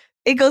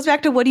it goes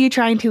back to what are you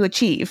trying to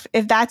achieve?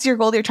 If that's your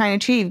goal that you're trying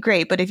to achieve,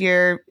 great. But if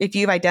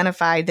you've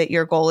identified that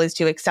your goal is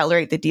to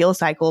accelerate the deal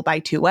cycle by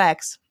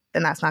 2x,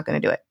 then that's not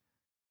going to do it.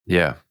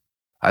 Yeah.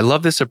 I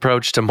love this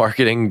approach to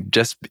marketing.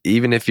 Just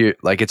even if you're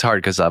like, it's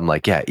hard because I'm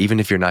like, yeah,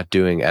 even if you're not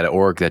doing at an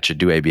org that should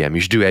do ABM,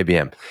 you should do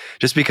ABM.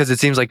 Just because it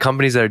seems like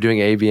companies that are doing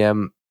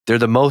ABM, they're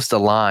the most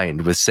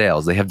aligned with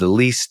sales. They have the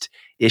least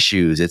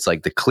issues. It's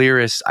like the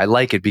clearest. I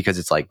like it because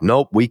it's like,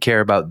 nope, we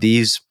care about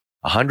these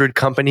 100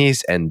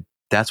 companies and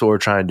that's what we're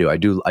trying to do.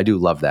 I do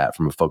love that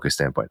from a focus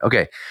standpoint.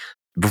 Okay.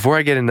 Before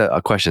I get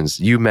into questions,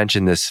 you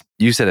mentioned this.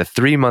 You said a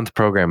 3-month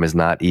program is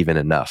not even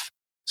enough.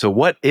 So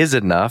what is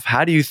enough?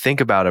 How do you think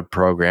about a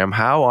program?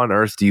 How on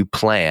earth do you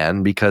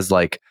plan? Because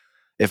like,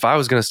 if I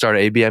was going to start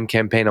an ABM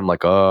campaign, I'm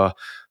like, I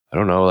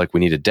don't know, like we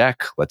need a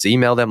deck. Let's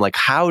email them. Like,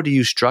 how do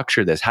you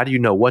structure this? How do you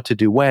know what to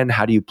do when?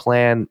 How do you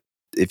plan?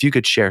 If you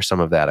could share some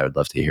of that, I would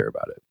love to hear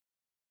about it.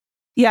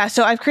 Yeah,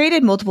 so I've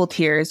created multiple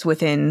tiers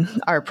within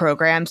our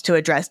programs to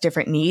address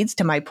different needs.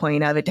 To my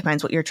point of, it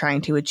depends what you're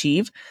trying to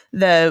achieve.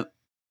 The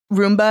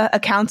Roomba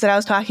accounts that I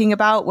was talking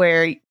about,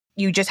 where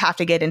you just have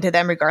to get into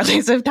them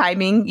regardless of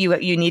timing,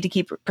 you need to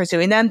keep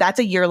pursuing them. That's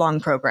a year-long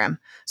program.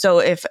 So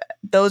if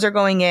those are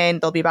going in,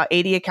 there'll be about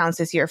 80 accounts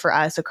this year for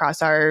us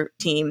across our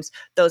teams.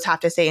 Those have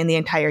to stay in the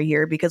entire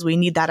year because we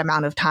need that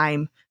amount of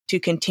time to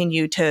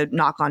continue to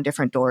knock on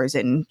different doors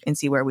and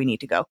see where we need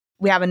to go.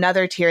 We have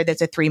another tier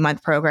that's a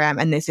 3-month program,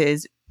 and those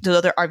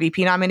are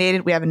RVP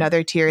nominated. We have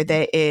another tier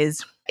that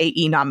is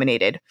AE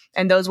nominated.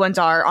 And those ones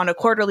are on a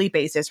quarterly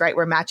basis, right?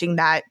 We're matching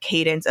that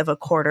cadence of a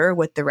quarter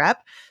with the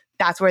rep.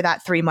 That's where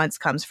that 3 months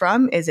comes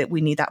from, is that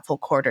we need that full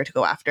quarter to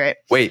go after it.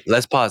 Wait,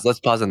 let's pause. Let's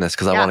pause on this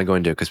because I want to go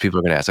into it because people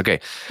are going to ask. Okay.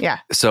 Yeah.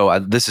 So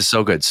this is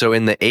so good. So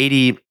in the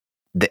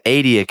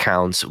 80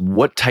 accounts,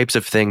 what types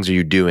of things are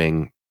you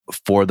doing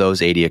for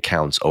those 80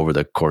 accounts over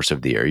the course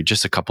of the year?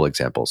 Just a couple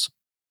examples.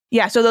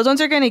 Yeah, so those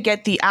ones are going to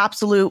get the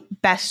absolute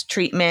best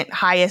treatment,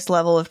 highest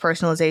level of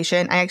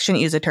personalization. I actually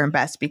shouldn't use the term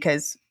best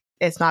because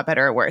it's not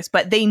better or worse,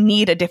 but they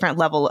need a different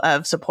level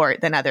of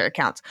support than other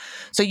accounts.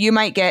 So you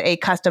might get a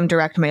custom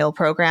direct mail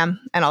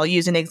program. And I'll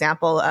use an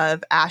example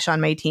of Ash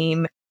on my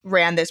team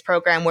ran this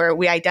program where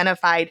we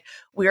identified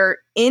we're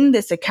in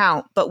this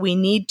account, but we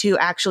need to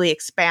actually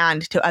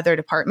expand to other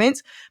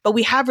departments. But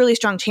we have really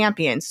strong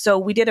champions. So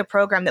we did a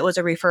program that was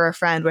a refer a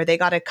friend where they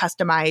got a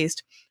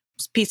customized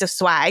piece of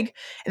swag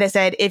that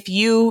said, if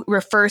you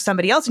refer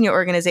somebody else in your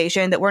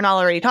organization that we're not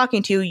already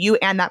talking to, you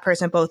and that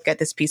person both get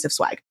this piece of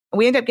swag. And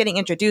we end up getting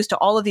introduced to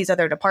all of these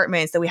other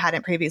departments that we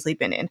hadn't previously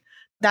been in.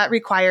 That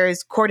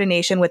requires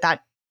coordination with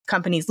that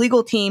company's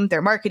legal team,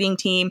 their marketing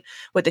team,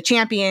 with the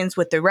champions,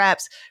 with the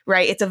reps,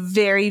 right? It's a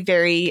very,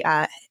 very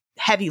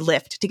heavy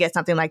lift to get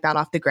something like that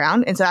off the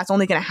ground. And so that's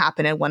only going to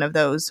happen in one of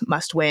those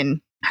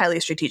must-win, highly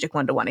strategic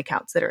one-to-one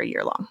accounts that are a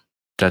year long.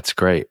 That's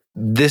great.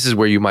 This is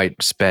where you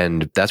might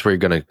spend, that's where you're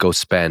going to go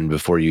spend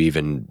before you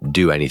even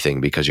do anything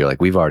because you're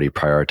like, we've already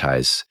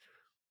prioritized.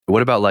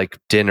 What about like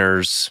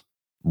dinners,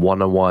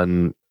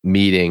 one-on-one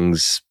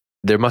meetings?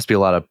 There must be a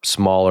lot of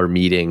smaller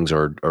meetings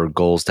or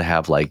goals to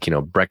have like,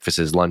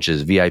 breakfasts,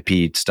 lunches,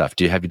 VIP stuff.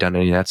 Have you done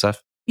any of that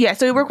stuff? Yeah,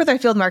 so we work with our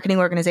field marketing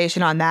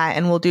organization on that,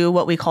 and we'll do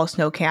what we call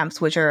snow camps,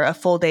 which are a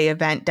full day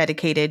event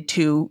dedicated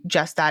to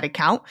just that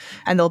account.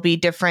 And there'll be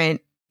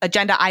different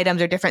agenda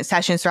items or different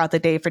sessions throughout the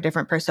day for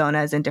different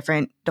personas and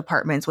different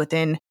departments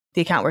within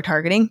the account we're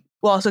targeting.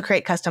 We'll also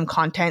create custom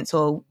content,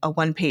 so a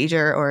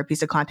one-pager or a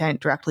piece of content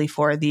directly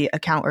for the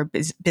account or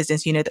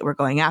business unit that we're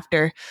going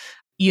after.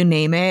 You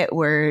name it,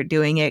 we're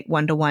doing it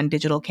one-to-one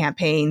digital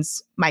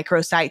campaigns,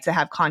 microsites that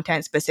have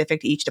content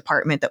specific to each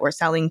department that we're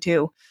selling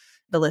to.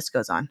 The list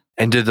goes on.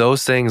 And do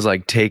those things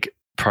like take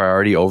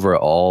priority over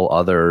all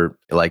other,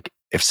 like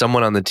if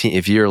someone on the team,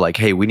 if you're like,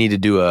 hey, we need to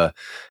do a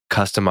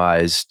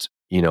customized,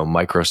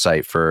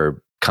 microsite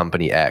for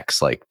company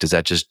X, like does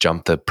that just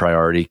jump the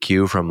priority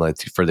queue from like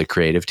for the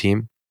creative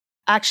team?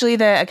 Actually,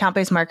 the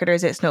account-based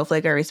marketers at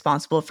Snowflake are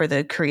responsible for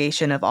the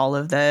creation of all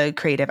of the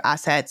creative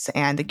assets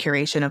and the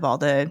curation of all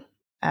the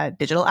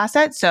digital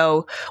assets.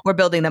 So we're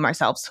building them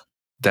ourselves.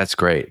 That's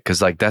great.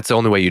 Because like that's the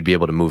only way you'd be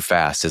able to move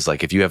fast is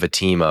like if you have a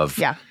team of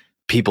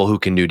people who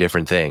can do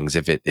different things.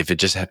 If it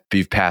just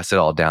you've passed it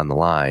all down the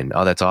line.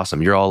 Oh, that's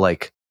awesome. You're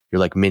like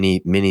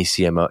mini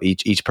CMO.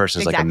 Each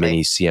person's like a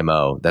mini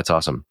CMO. That's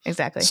awesome.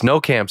 Exactly.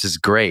 Snow camps is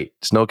great.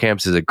 Snow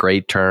camps is a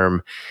great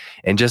term.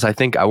 And just I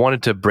think I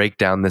wanted to break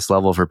down this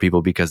level for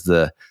people because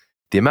the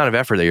amount of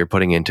effort that you're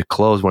putting in to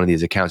close one of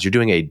these accounts, you're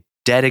doing a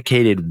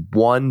dedicated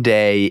 1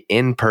 day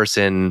in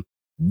person.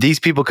 These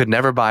people could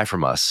never buy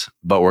from us,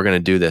 but we're going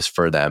to do this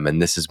for them.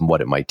 And this is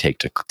what it might take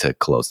to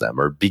close them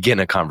or begin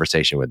a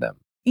conversation with them.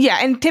 Yeah.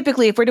 And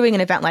typically, if we're doing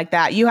an event like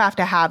that, you have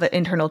to have an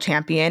internal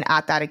champion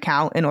at that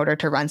account in order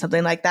to run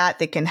something like that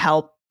can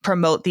help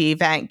promote the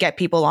event, get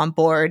people on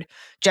board,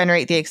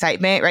 generate the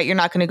excitement, right? You're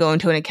not going to go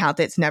into an account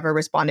that's never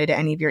responded to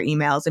any of your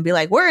emails and be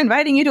like, we're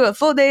inviting you to a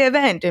full day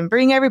event and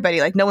bring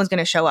everybody. Like no one's going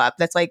to show up.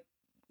 That's like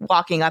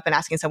walking up and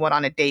asking someone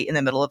on a date in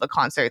the middle of a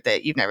concert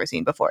that you've never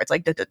seen before. It's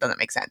like, that doesn't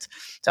make sense.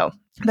 So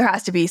there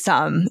has to be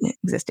some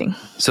existing.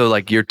 So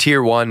like your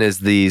tier one is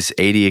these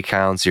 80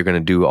 accounts you're going to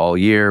do all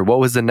year. What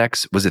was the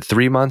next? Was it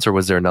 3 months or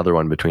was there another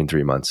one between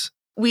 3 months?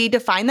 We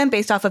define them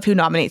based off of who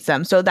nominates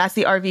them. So that's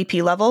the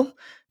RVP level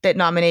that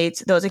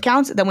nominates those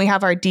accounts. Then we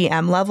have our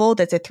DM level.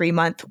 That's a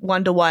 3-month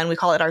one-to-one. We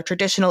call it our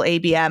traditional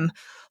ABM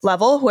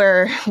level,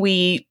 where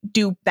we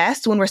do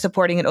best when we're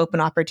supporting an open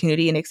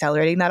opportunity and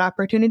accelerating that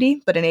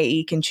opportunity. But an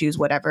AE can choose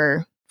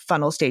whatever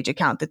funnel stage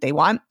account that they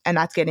want. And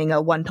that's getting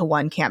a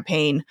one-to-one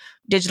campaign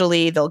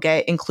digitally. They'll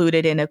get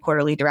included in a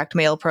quarterly direct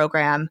mail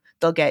program.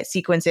 They'll get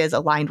sequences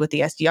aligned with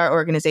the SDR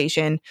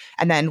organization.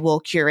 And then we'll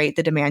curate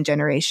the demand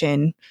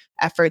generation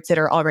efforts that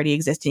are already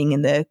existing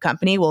in the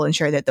company. We'll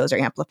ensure that those are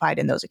amplified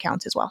in those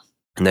accounts as well.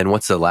 And then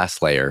what's the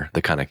last layer,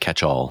 the kind of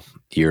catch-all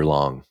year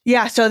long?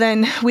 Yeah. So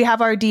then we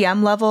have our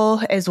DM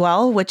level as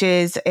well, which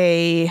is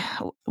a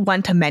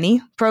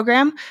one-to-many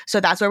program. So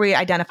that's where we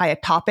identify a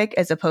topic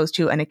as opposed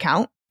to an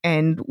account.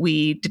 And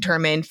we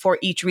determine for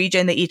each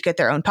region, they each get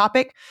their own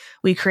topic.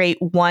 We create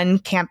one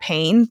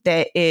campaign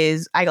that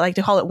is, I like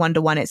to call it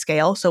one-to-one at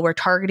scale. So we're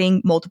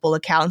targeting multiple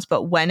accounts,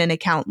 but when an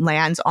account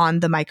lands on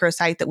the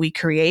microsite that we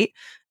create,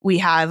 we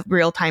have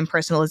real-time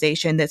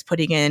personalization that's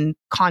putting in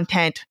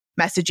content,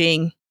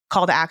 messaging,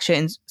 call to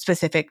actions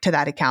specific to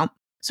that account.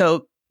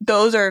 So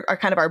those are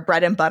kind of our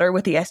bread and butter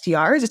with the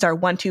SDRs. It's our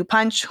 1-2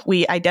 punch.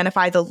 We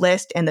identify the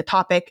list and the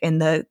topic and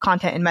the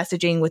content and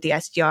messaging with the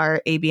SDR,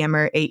 ABM,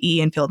 or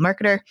AE, and field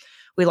marketer.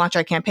 We launch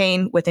our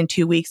campaign. Within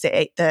 2 weeks,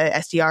 the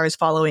SDR is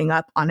following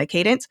up on a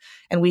cadence.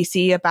 And we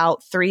see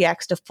about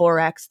 3x to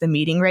 4x the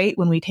meeting rate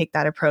when we take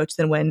that approach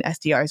than when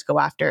SDRs go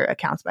after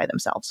accounts by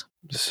themselves.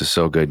 This is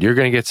so good. You're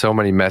going to get so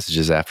many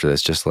messages after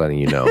this, just letting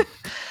you know.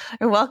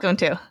 You're welcome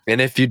to. And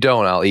if you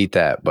don't, I'll eat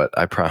that. But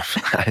I promise,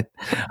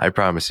 I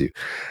promise you.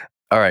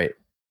 All right.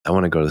 I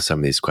want to go to some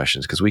of these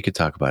questions because we could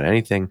talk about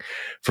anything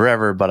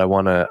forever, but I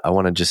want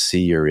to just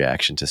see your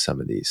reaction to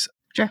some of these.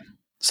 Sure.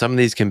 Some of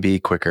these can be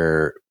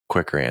quicker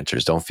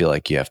answers. Don't feel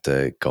like you have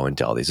to go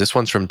into all these. This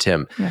one's from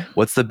Tim. Yeah.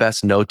 What's the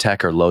best no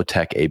tech or low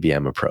tech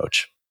ABM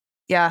approach?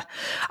 Yeah,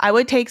 I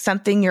would take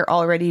something you're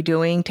already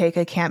doing, take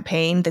a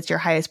campaign that's your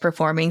highest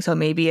performing. So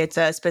maybe it's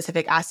a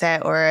specific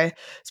asset or a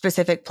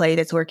specific play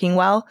that's working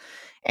well,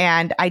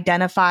 and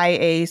identify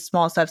a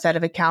small subset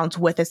of accounts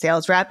with a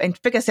sales rep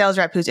and pick a sales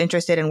rep who's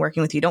interested in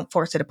working with you. Don't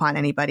force it upon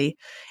anybody,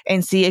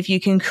 and see if you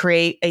can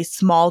create a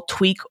small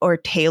tweak or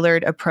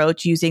tailored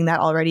approach using that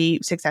already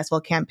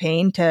successful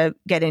campaign to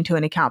get into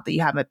an account that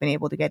you haven't been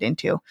able to get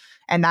into.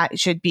 And that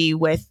should be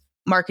with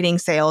marketing,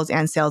 sales,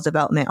 and sales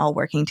development all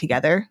working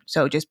together.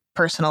 So just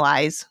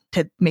personalize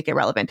to make it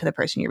relevant to the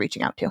person you're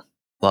reaching out to.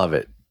 Love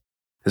it.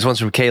 This one's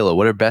from Kayla.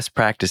 What are best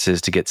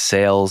practices to get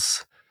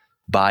sales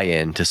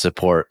buy-in to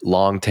support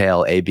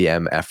long-tail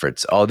ABM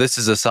efforts? Oh, this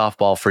is a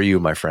softball for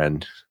you, my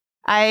friend.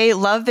 I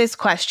love this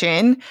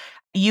question.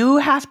 You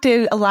have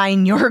to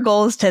align your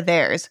goals to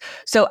theirs.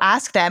 So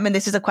ask them, and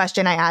this is a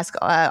question I ask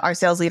our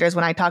sales leaders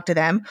when I talk to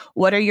them,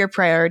 what are your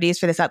priorities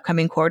for this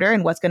upcoming quarter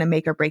and what's going to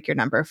make or break your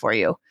number for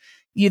you?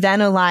 You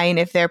then align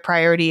if their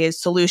priority is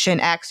solution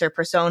X or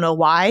persona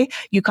Y,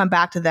 you come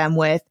back to them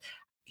with,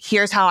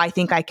 here's how I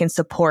think I can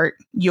support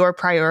your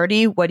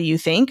priority. What do you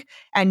think?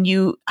 And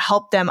you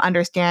help them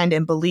understand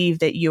and believe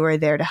that you are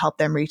there to help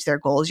them reach their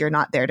goals. You're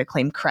not there to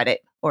claim credit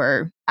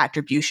or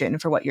attribution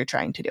for what you're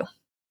trying to do.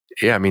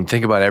 Yeah, I mean,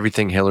 think about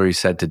everything Hillary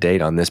said to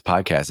date on this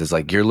podcast. It's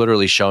like you're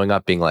literally showing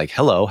up being like,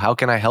 hello, how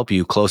can I help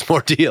you close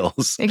more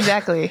deals?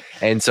 Exactly.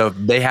 And so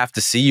they have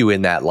to see you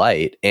in that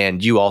light.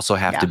 And you also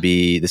have to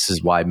be, this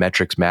is why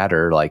metrics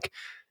matter. Like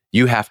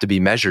you have to be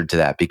measured to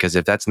that, because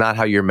if that's not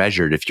how you're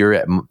measured, if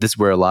you're this is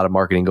where a lot of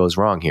marketing goes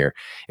wrong here.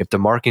 If the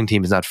marketing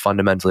team is not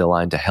fundamentally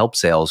aligned to help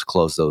sales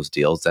close those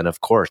deals, then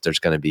of course there's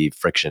going to be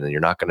friction and you're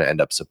not going to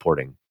end up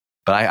supporting.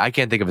 But I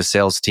can't think of a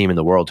sales team in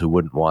the world who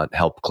wouldn't want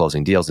help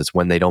closing deals. It's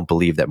when they don't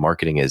believe that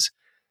marketing is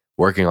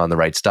working on the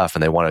right stuff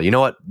and they want to, you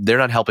know what, they're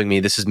not helping me.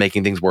 This is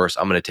making things worse.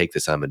 I'm going to take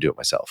this and I'm going to do it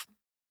myself.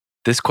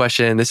 This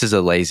is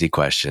a lazy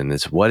question.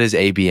 It's what is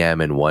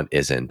ABM and what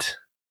isn't?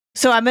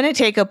 So I'm going to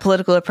take a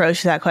political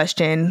approach to that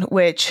question,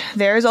 which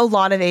there's a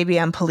lot of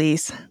ABM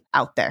police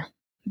out there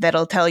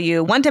that'll tell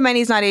you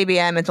 1-to-many is not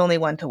ABM, it's only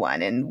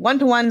 1-to-1. And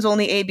 1-to-1 is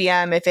only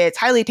ABM if it's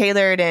highly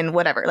tailored and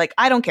whatever. Like,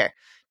 I don't care.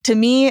 To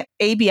me,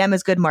 ABM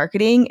is good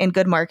marketing, and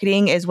good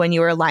marketing is when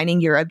you are aligning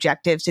your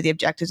objectives to the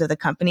objectives of the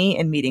company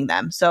and meeting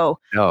them. So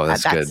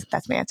that's good.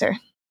 That's my answer.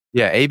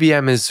 Yeah,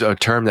 ABM is a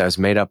term that was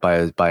made up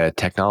by a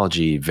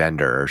technology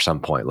vendor or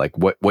some point. Like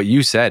what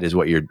you said is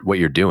what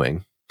you're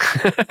doing.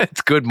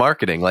 It's good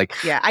marketing. Like,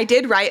 yeah, I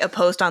did write a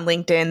post on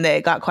LinkedIn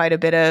that got quite a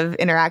bit of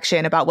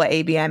interaction about what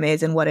ABM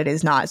is and what it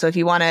is not. So if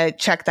you want to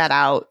check that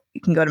out,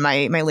 you can go to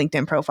my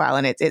LinkedIn profile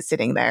and it's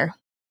sitting there.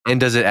 And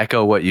does it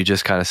echo what you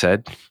just kind of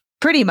said?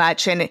 Pretty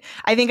much. And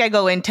I think I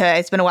go into,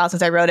 it's been a while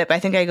since I wrote it, but I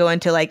think I go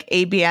into like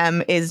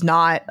ABM is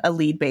not a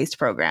lead-based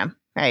program,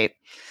 right?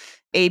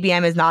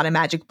 ABM is not a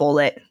magic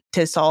bullet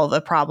to solve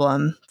a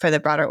problem for the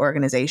broader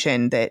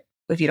organization that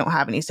if you don't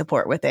have any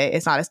support with it,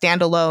 it's not a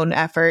standalone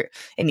effort.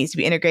 It needs to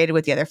be integrated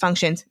with the other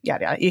functions.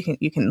 Yada, yada.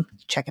 You can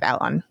check it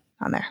out on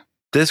there.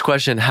 This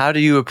question, how do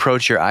you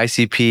approach your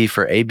ICP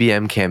for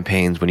ABM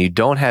campaigns when you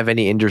don't have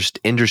any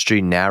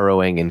industry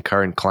narrowing in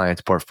current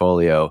clients'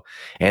 portfolio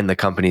and the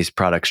company's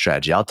product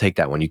strategy? I'll take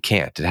that one. You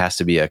can't. It has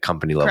to be a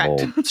company level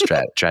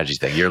strategy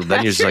thing. You're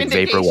just like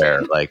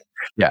vaporware. Like,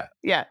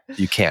 yeah,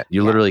 you can't.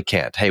 You literally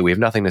can't. Hey, we have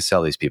nothing to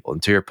sell these people.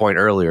 And to your point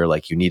earlier,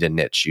 like you need a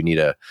niche. You need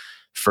a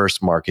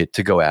first market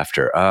to go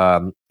after.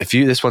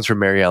 This one's from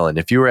Mary Ellen.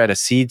 If you were at a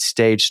seed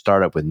stage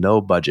startup with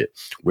no budget,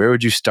 where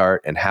would you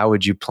start and how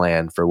would you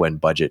plan for when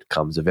budget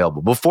comes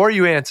available? Before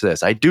you answer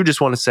this, I do just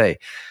want to say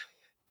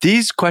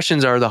these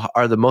questions are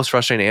the most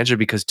frustrating to answer,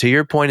 because to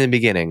your point in the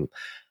beginning,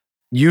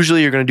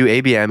 usually you're going to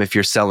do ABM if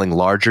you're selling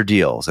larger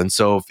deals. And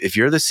so if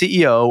you're the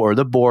CEO or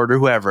the board or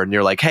whoever, and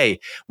you're like,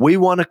 hey, we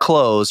want to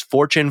close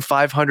Fortune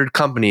 500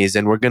 companies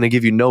and we're going to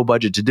give you no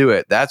budget to do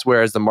it. That's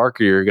where as the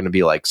marketer, you're going to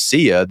be like,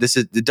 see ya.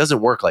 It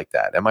doesn't work like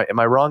that. Am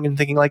I wrong in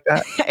thinking like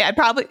that? I'd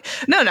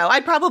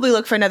probably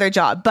look for another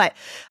job. But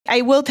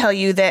I will tell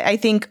you that I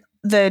think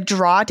the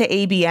draw to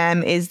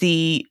ABM is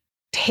the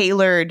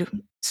tailored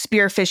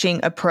spearfishing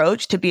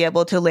approach to be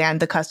able to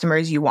land the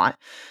customers you want.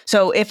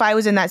 So if I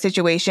was in that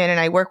situation, and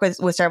I work with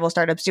several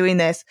startups doing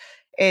this,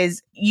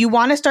 is you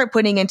want to start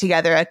putting in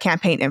together a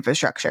campaign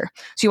infrastructure.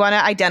 So you want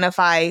to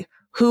identify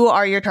who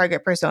are your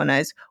target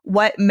personas,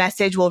 what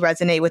message will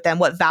resonate with them,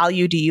 what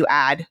value do you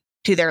add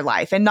to their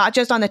life, and not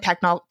just on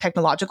the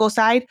technological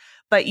side,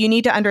 but you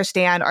need to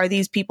understand, are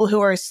these people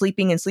who are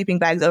sleeping in sleeping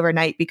bags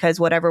overnight because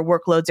whatever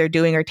workloads they're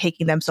doing are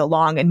taking them so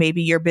long, and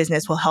maybe your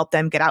business will help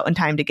them get out in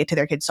time to get to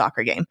their kid's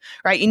soccer game,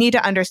 right? You need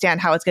to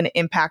understand how it's going to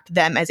impact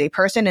them as a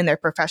person in their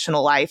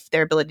professional life,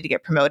 their ability to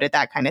get promoted,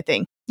 that kind of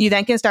thing. You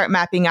then can start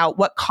mapping out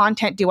what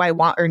content do I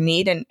want or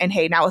need. And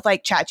hey, now with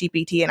like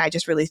ChatGPT, and I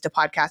just released a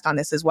podcast on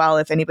this as well,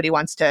 if anybody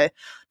wants to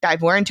dive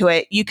more into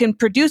it, you can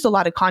produce a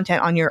lot of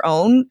content on your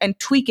own and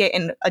tweak it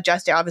and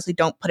adjust it. Obviously,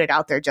 don't put it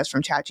out there just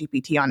from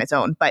ChatGPT on its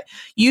own, but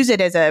use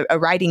it as a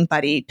writing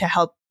buddy to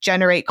help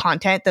generate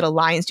content that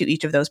aligns to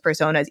each of those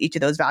personas, each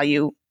of those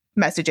value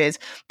messages.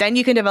 Then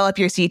you can develop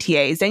your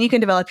CTAs. Then you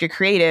can develop your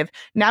creative.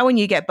 Now, when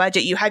you get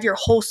budget, you have your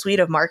whole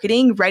suite of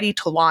marketing ready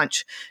to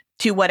launch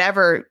to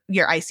whatever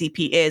your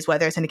ICP is,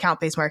 whether it's an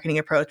account-based marketing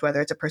approach,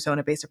 whether it's a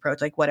persona-based approach,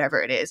 like whatever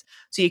it is.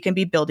 So you can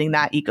be building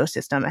that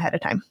ecosystem ahead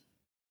of time.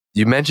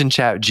 You mentioned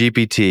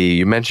ChatGPT,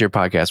 you mentioned your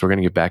podcast. We're going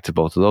to get back to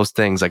both of those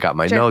things. I got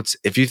my notes.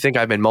 If you think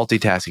I've been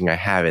multitasking, I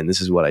haven't.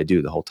 This is what I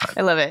do the whole time.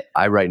 I love it.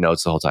 I write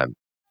notes the whole time.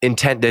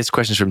 Intent, this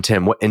question's from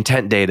Tim. What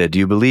intent data, do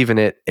you believe in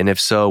it? And if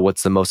so,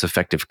 what's the most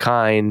effective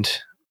kind?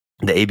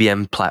 The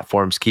ABM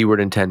platforms, keyword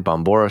intent,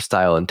 Bombora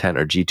style intent,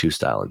 or G2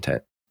 style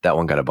intent? That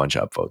one got a bunch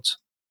of upvotes.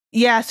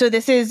 Yeah, so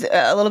this is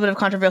a little bit of a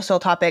controversial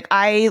topic.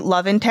 I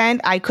love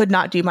intent. I could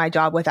not do my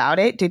job without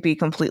it, to be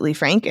completely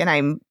frank.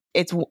 And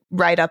it's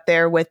right up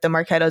there with the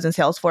Marketos and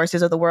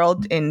Salesforces of the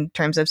world in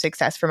terms of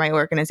success for my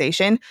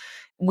organization.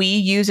 We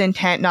use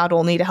intent not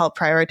only to help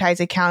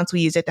prioritize accounts,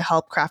 we use it to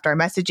help craft our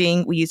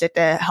messaging. We use it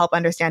to help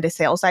understand a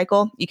sales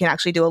cycle. You can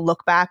actually do a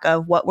look back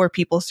of what were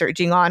people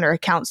surging on or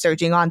accounts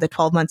surging on the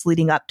 12 months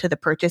leading up to the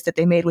purchase that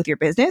they made with your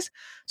business.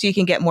 So you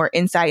can get more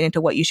insight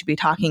into what you should be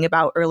talking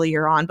about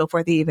earlier on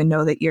before they even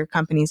know that your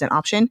company is an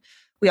option.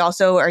 We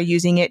also are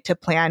using it to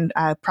plan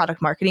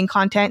product marketing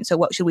content. So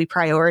what should we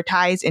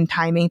prioritize in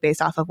timing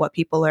based off of what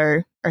people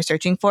are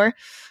searching for?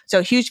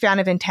 So huge fan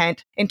of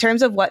intent. In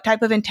terms of what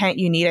type of intent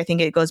you need, I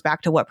think it goes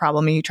back to what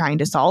problem are you trying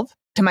to solve.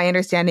 To my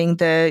understanding,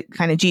 the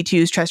kind of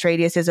G2s, trust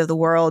radiuses of the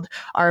world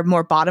are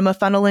more bottom of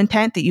funnel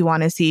intent, that you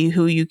want to see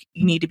who you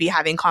need to be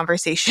having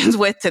conversations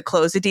with to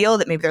close a deal,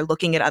 that maybe they're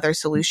looking at other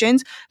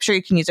solutions. I'm sure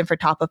you can use them for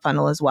top of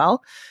funnel as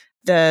well.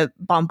 The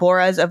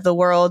Bomboras of the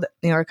world,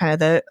 are kind of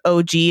the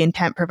OG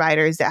intent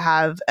providers that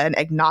have an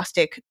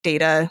agnostic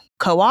data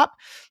co-op.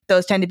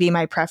 Those tend to be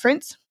my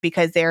preference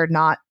because they're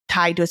not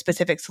tied to a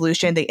specific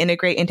solution. They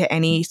integrate into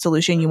any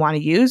solution you want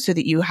to use so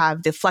that you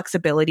have the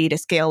flexibility to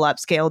scale up,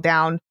 scale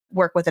down,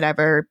 work with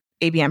whatever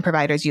ABM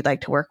providers you'd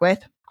like to work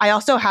with. I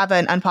also have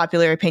an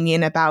unpopular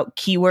opinion about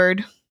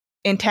keyword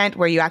intent,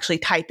 where you actually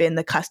type in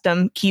the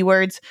custom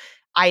keywords.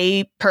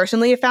 I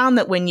personally have found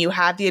that when you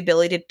have the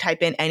ability to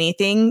type in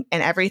anything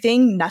and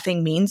everything,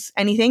 nothing means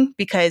anything,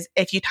 because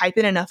if you type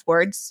in enough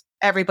words,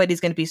 everybody's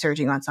going to be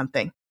searching on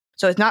something.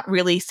 So it's not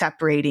really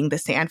separating the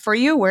sand for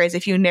you. Whereas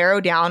if you narrow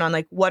down on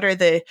like what are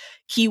the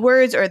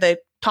keywords or the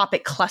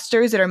topic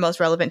clusters that are most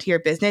relevant to your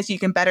business, you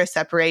can better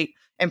separate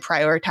and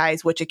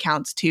prioritize which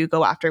accounts to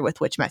go after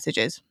with which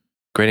messages.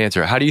 Great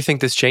answer. How do you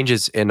think this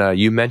changes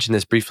you mentioned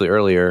this briefly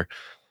earlier,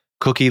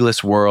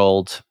 cookieless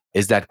world?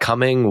 Is that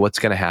coming? What's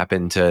going to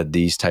happen to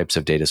these types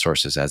of data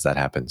sources as that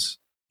happens?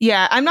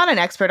 Yeah, I'm not an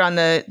expert on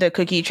the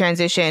cookie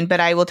transition,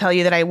 but I will tell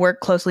you that I work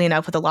closely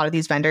enough with a lot of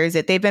these vendors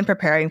that they've been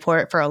preparing for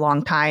it for a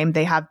long time.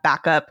 They have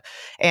backup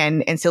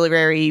and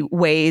ancillary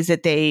ways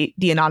that they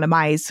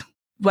de-anonymize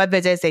web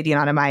visits, they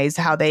de-anonymize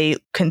how they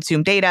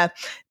consume data.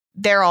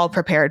 They're all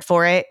prepared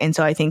for it. And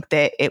so I think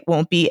that it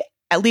won't be,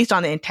 at least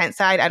on the intent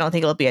side, I don't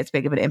think it'll be as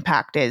big of an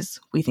impact as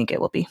we think it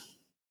will be.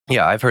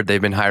 Yeah, I've heard they've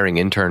been hiring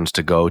interns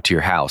to go to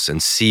your house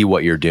and see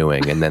what you're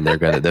doing. And then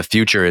the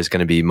future is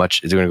going to be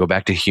they're going to go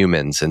back to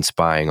humans and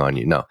spying on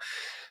you. No,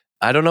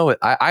 I don't know.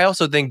 I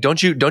also think,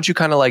 don't you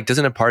kind of like,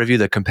 doesn't a part of you,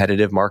 the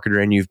competitive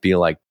marketer in you, be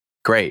like,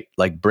 great,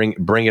 like bring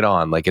it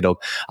on. Like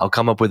I'll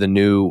come up with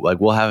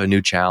we'll have a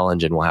new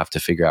challenge and we'll have to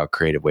figure out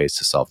creative ways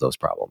to solve those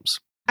problems.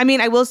 I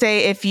mean, I will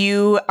say if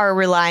you are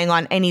relying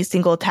on any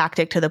single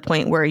tactic to the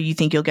point where you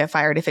think you'll get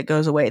fired if it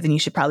goes away, then you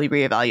should probably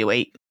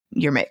reevaluate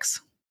your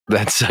mix.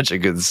 That's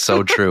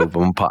so true. I'm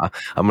going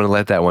to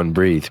let that one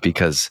breathe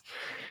because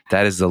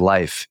that is the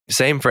life.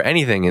 Same for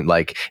anything. And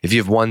like, if you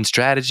have one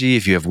strategy,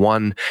 if you have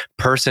one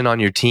person on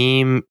your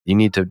team, you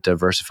need to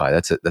diversify.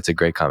 That's a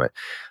great comment.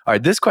 All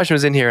right. This question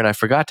was in here and I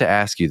forgot to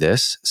ask you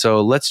this.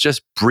 So let's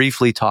just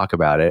briefly talk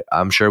about it.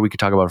 I'm sure we could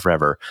talk about it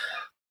forever.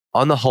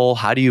 On the whole,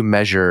 how do you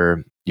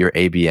measure your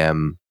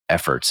ABM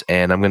efforts?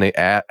 And I'm going to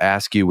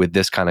ask you with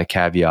this kind of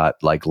caveat,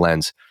 like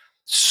lens.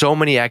 So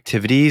many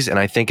activities, and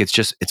I think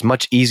it's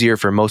much easier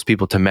for most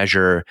people to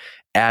measure.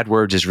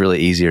 AdWords is really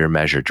easier to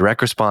measure.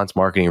 Direct response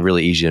marketing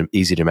really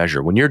easy to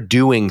measure. When you're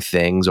doing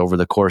things over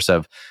the course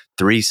of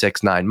 3,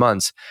 6, 9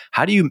 months,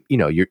 how do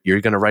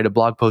you're going to write a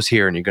blog post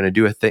here, and you're going to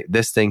do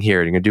this thing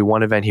here, and you're going to do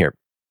one event here.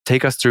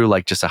 Take us through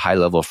like just a high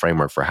level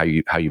framework for how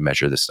you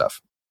measure this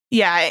stuff.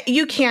 Yeah,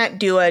 you can't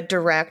do a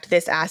direct,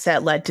 this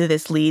asset led to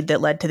this lead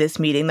that led to this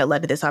meeting that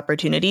led to this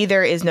opportunity.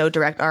 There is no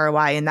direct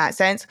ROI in that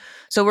sense.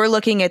 So we're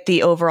looking at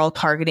the overall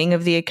targeting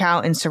of the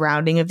account and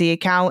surrounding of the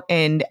account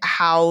and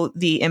how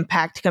the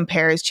impact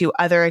compares to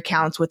other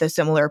accounts with a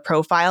similar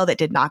profile that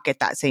did not get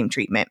that same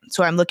treatment.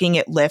 So I'm looking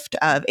at lift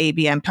of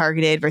ABM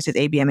targeted versus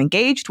ABM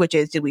engaged, which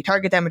is, did we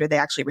target them or did they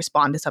actually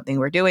respond to something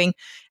we're doing?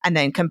 And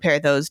then compare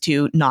those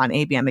to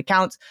non-ABM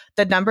accounts.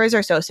 The numbers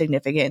are so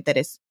significant that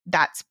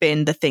that's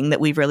been the thing that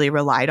we've really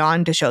relied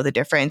on to show the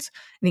difference.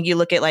 I think you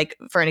look at, like,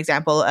 for an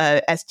example,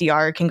 a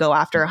SDR can go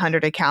after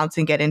 100 accounts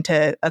and get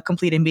into a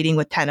completed meeting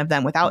with 10 of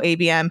them without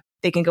ABM.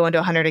 They can go into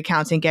 100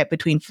 accounts and get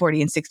between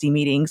 40 and 60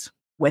 meetings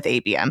with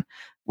ABM.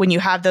 When you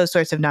have those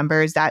sorts of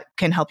numbers, that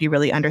can help you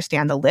really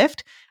understand the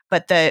lift.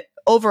 But the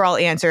overall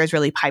answer is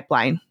really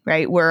pipeline,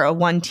 right? We're a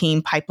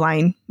one-team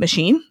pipeline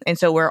machine. And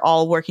so we're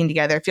all working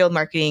together, field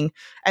marketing,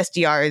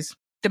 SDRs,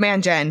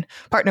 demand gen,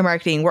 partner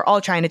marketing. We're all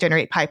trying to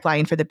generate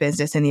pipeline for the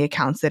business and the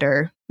accounts that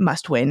are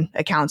must-win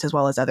accounts, as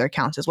well as other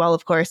accounts as well,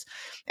 of course.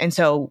 And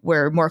so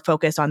we're more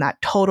focused on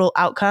that total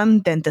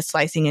outcome than the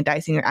slicing and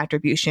dicing or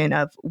attribution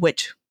of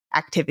which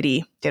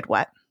activity did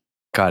what.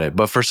 Got it.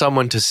 But for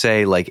someone to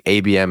say like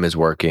ABM is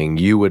working,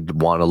 you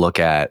would want to look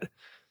at,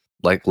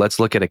 like,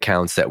 let's look at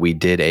accounts that we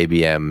did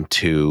ABM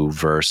to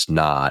versus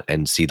not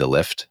and see the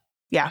lift.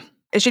 Yeah,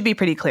 it should be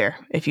pretty clear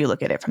if you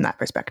look at it from that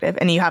perspective.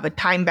 And you have a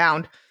time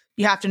bound.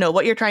 You have to know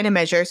what you're trying to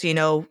measure, so you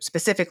know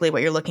specifically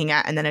what you're looking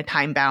at, and then a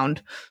time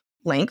bound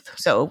length.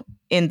 So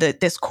in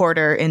this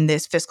quarter, in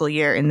this fiscal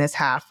year, in this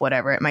half,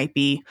 whatever it might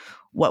be,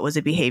 what was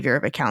the behavior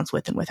of accounts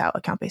with and without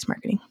account-based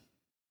marketing?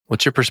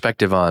 What's your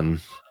perspective on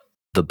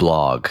the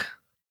blog?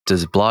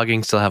 Does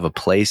blogging still have a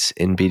place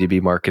in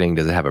B2B marketing?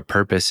 Does it have a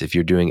purpose? If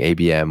you're doing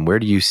ABM, where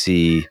do you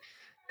see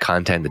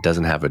content that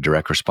doesn't have a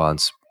direct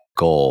response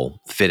goal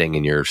fitting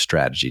in your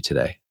strategy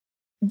today?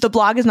 The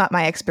blog is not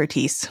my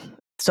expertise.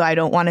 So I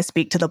don't want to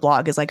speak to the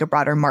blog as like a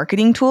broader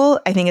marketing tool.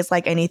 I think it's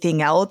like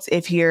anything else.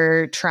 If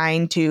you're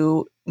trying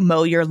to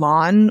mow your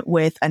lawn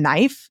with a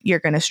knife, you're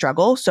going to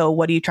struggle. So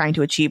what are you trying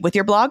to achieve with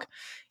your blog?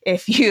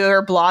 If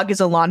your blog is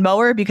a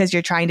lawnmower because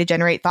you're trying to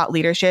generate thought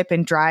leadership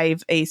and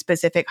drive a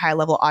specific high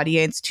level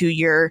audience to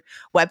your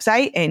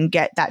website and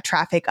get that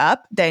traffic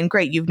up, then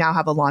great, you now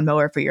have a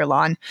lawnmower for your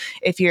lawn.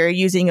 If you're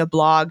using a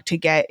blog to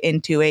get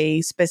into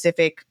a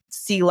specific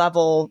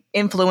C-level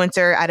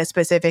influencer at a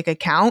specific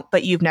account,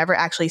 but you've never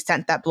actually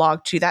sent that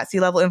blog to that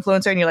C-level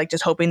influencer and you're like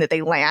just hoping that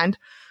they land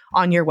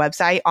on your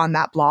website on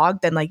that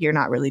blog, then like you're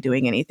not really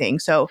doing anything.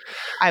 So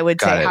I would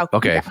Got say it.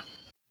 Okay. Yeah.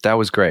 That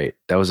was great.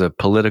 That was a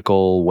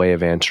political way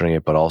of answering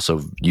it, but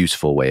also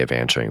useful way of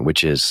answering,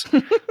 which is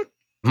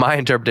my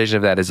interpretation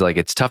of that is like,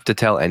 it's tough to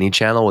tell any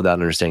channel without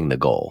understanding the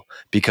goal.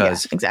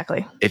 Because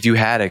exactly. if you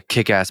had a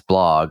kick-ass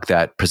blog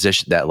that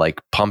like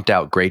pumped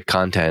out great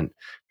content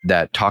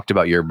that talked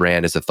about your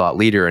brand as a thought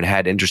leader and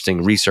had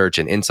interesting research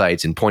and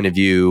insights and point of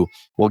view,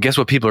 well, guess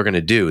what people are going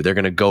to do? They're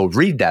going to go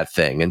read that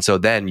thing. And so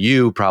then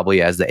you probably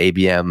as the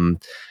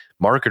ABM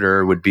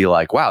marketer would be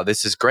like, wow,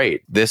 this is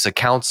great. This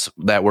accounts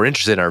that we're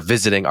interested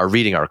in are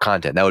reading our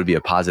content. That would be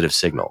a positive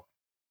signal.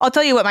 I'll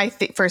tell you what my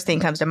first thing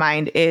comes to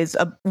mind is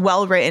a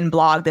well-written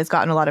blog that's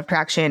gotten a lot of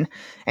traction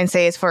and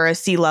say it's for a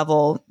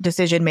C-level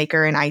decision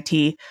maker in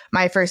IT.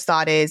 My first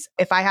thought is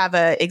if I have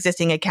an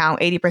existing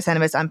account, 80%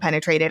 of it's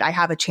unpenetrated, I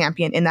have a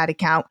champion in that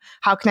account.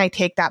 How can I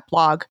take that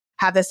blog,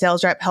 have the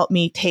sales rep help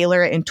me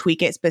tailor it and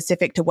tweak it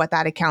specific to what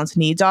that account's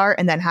needs are,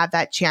 and then have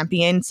that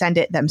champion send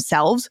it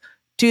themselves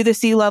to the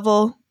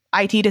C-level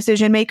IT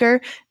decision maker?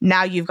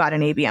 Now you've got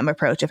an ABM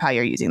approach of how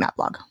you're using that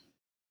blog.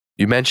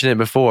 You mentioned it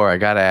before. I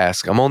got to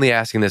ask. I'm only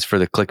asking this for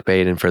the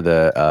clickbait and for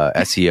the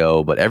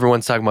SEO, but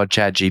everyone's talking about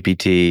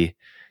ChatGPT.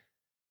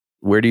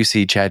 Where do you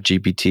see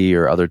ChatGPT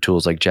or other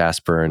tools like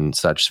Jasper and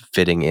such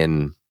fitting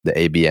in the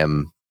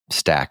ABM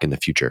stack in the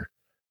future?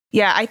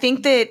 Yeah, I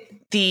think that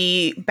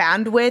the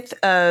bandwidth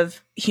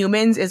of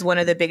humans is one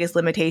of the biggest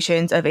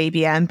limitations of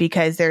ABM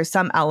because there's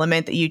some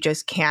element that you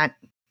just can't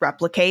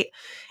replicate.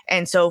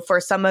 And so for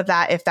some of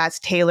that, if that's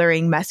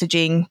tailoring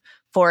messaging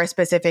for a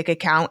specific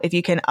account, if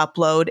you can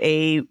upload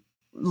a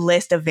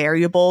list of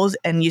variables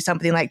and use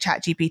something like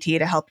ChatGPT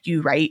to help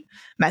you write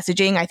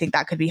messaging, I think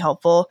that could be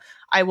helpful.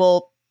 I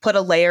will put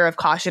a layer of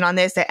caution on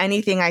this, that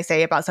anything I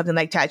say about something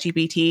like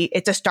ChatGPT,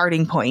 it's a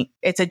starting point.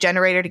 It's a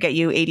generator to get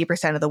you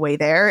 80% of the way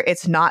there.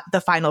 It's not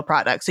the final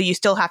product. So you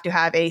still have to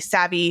have a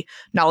savvy,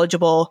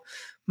 knowledgeable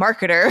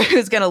marketer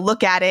who's going to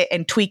look at it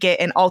and tweak it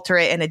and alter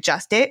it and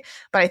adjust it.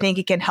 But I think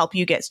it can help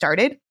you get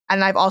started.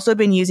 And I've also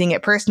been using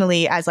it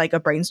personally as like a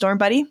brainstorm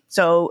buddy.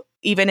 So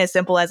even as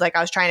simple as like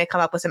I was trying to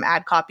come up with some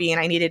ad copy and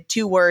I needed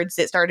 2 words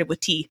that started with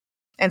T.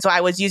 And so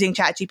I was using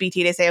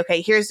ChatGPT to say, okay,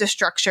 here's the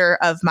structure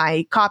of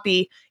my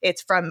copy.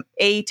 It's from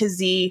A to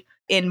Z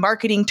in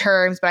marketing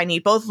terms, but I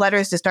need both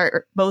words to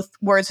start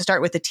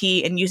with the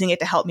T, and using it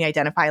to help me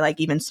identify like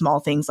even small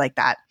things like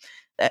that.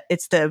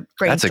 It's the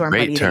brainstorm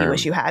buddy that you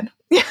wish you had.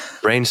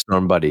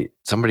 Brainstorm buddy.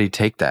 Somebody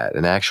take that.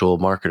 An actual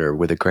marketer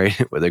with a great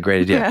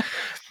idea. Yeah.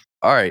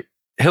 All right.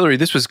 Hillary,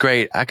 this was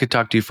great. I could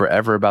talk to you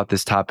forever about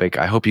this topic.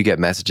 I hope you get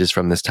messages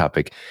from this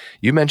topic.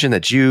 You mentioned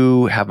that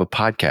you have a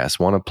podcast.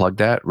 Want to plug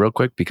that real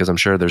quick? Because I'm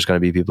sure there's going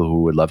to be people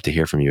who would love to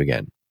hear from you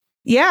again.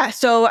 Yeah.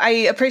 So I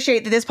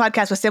appreciate that this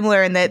podcast was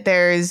similar in that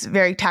there's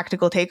very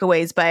tactical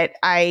takeaways, but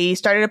I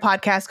started a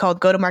podcast called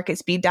Go to Market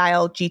Speed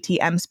Dial.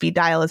 GTM Speed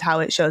Dial is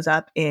how it shows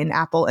up in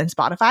Apple and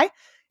Spotify.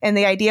 And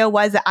the idea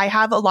was that I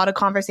have a lot of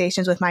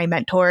conversations with my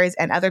mentors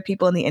and other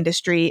people in the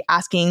industry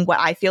asking what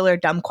I feel are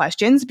dumb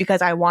questions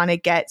because I want to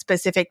get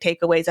specific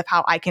takeaways of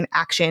how I can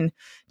action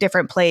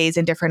different plays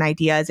and different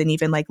ideas and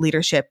even like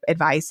leadership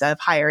advice of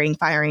hiring,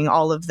 firing,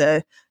 all of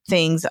the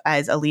things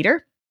as a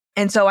leader.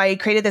 And so I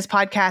created this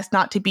podcast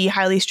not to be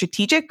highly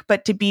strategic,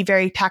 but to be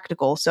very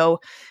tactical.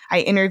 So I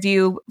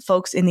interview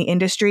folks in the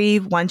industry.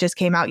 One just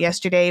came out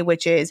yesterday,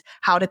 which is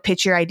how to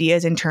pitch your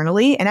ideas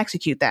internally and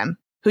execute them.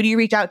 Who do you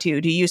reach out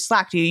to? Do you use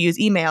Slack? Do you use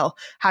email?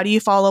 How do you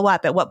follow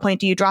up? At what point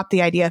do you drop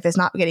the idea if it's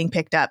not getting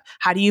picked up?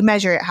 How do you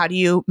measure it? How do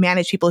you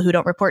manage people who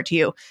don't report to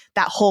you?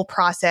 That whole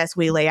process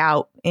we lay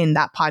out in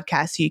that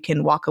podcast so you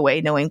can walk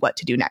away knowing what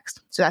to do next.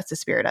 So that's the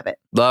spirit of it.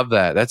 Love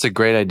that. That's a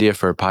great idea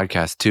for a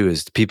podcast too,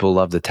 is people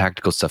love the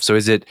tactical stuff. So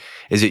is it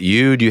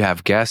you? Do you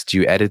have guests? Do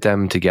you edit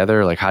them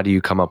together? Like how do you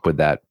come up with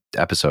that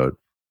episode?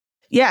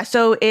 Yeah,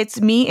 so it's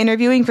me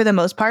interviewing for the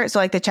most part. So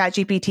like the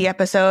ChatGPT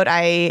episode,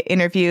 I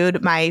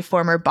interviewed my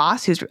former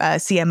boss who's a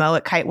CMO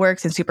at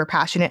Kiteworks and super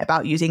passionate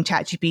about using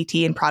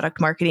ChatGPT in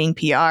product marketing,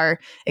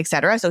 PR, et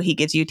cetera. So he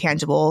gives you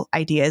tangible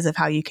ideas of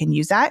how you can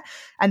use that.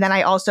 And then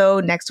I also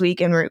next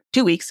week in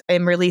 2 weeks,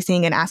 I'm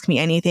releasing an Ask Me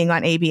Anything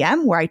on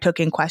ABM where I took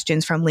in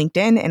questions from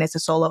LinkedIn, and it's a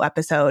solo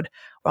episode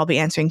where I'll be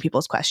answering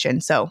people's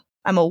questions. So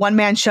I'm a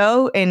one-man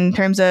show in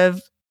terms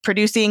of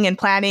producing and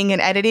planning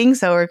and editing.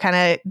 So we're kind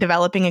of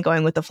developing and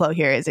going with the flow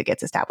here as it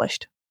gets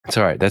established. It's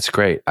all right. That's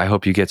great. I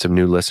hope you get some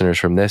new listeners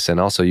from this. And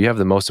also you have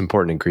the most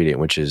important ingredient,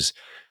 which is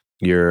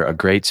you're a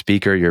great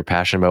speaker. You're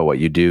passionate about what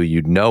you do.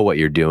 You know what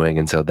you're doing.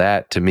 And so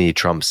that to me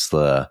trumps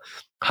the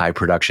high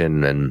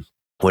production and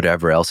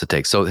whatever else it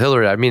takes. So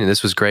Hillary, I mean,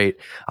 this was great.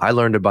 I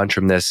learned a bunch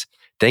from this.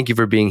 Thank you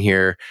for being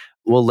here.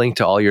 We'll link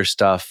to all your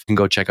stuff. You can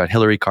go check out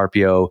Hillary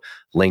Carpio,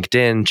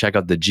 LinkedIn, check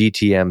out the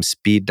GTM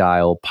Speed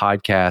Dial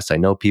podcast. I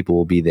know people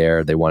will be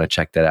there. They want to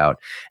check that out.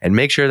 And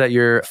make sure that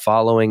you're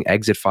following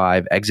Exit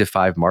 5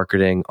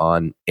 Marketing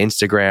on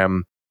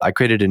Instagram. I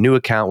created a new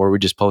account where we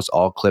just post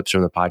all clips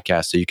from the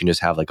podcast so you can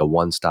just have like a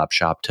one-stop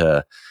shop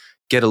to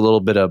get a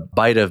little bit of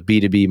bite of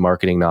B2B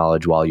marketing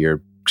knowledge while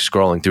you're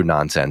scrolling through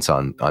nonsense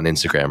on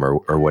Instagram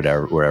or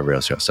whatever, wherever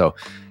else you go. So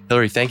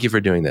Hillary, thank you for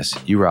doing this.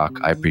 You rock.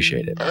 I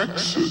appreciate it.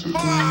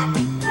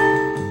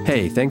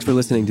 Hey, thanks for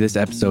listening to this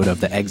episode of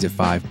the Exit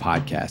 5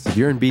 podcast. If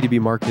you're in B2B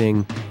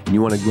marketing and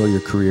you want to grow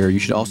your career, you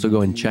should also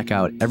go and check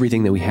out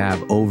everything that we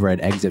have over at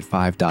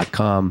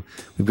exit5.com.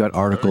 We've got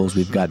articles,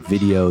 we've got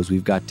videos,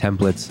 we've got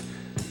templates.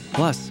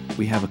 Plus,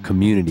 we have a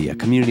community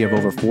of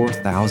over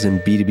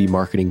 4,000 B2B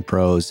marketing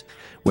pros.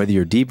 Whether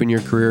you're deep in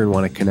your career and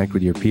want to connect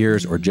with your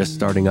peers or just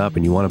starting up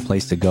and you want a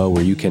place to go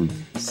where you can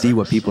see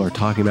what people are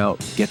talking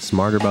about, get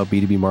smarter about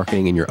B2B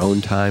marketing in your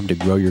own time to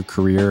grow your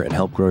career and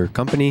help grow your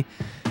company,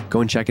 go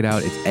and check it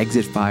out. It's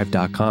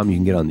exit5.com. You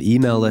can get on the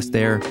email list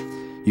there.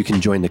 You can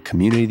join the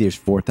community. There's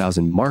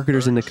 4,000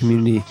 marketers in the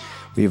community.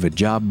 We have a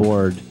job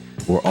board.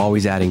 We're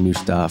always adding new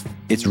stuff.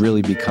 It's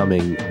really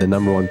becoming the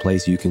number one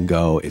place you can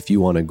go if you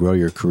want to grow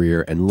your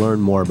career and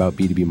learn more about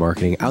B2B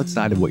marketing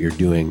outside of what you're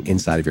doing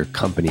inside of your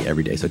company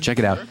every day. So check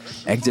it out,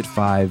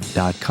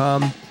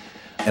 exit5.com.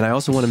 And I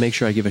also want to make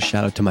sure I give a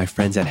shout out to my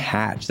friends at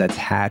Hatch. That's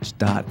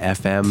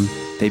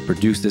hatch.fm. They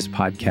produce this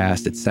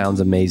podcast. It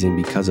sounds amazing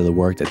because of the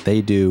work that they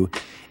do.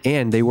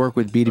 And they work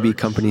with B2B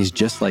companies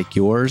just like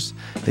yours.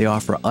 They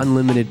offer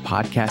unlimited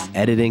podcast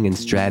editing and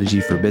strategy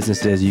for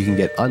businesses. You can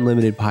get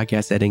unlimited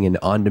podcast editing and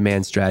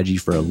on-demand strategy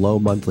for a low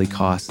monthly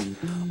cost.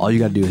 All you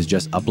got to do is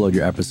just upload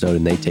your episode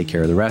and they take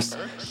care of the rest.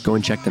 Go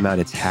and check them out.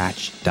 It's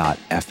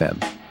hatch.fm.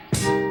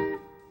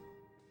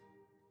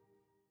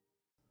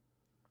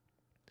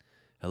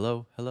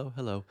 Hello.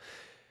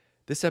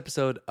 This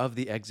episode of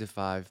the Exit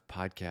 5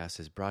 podcast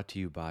is brought to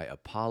you by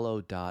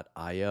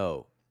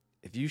Apollo.io.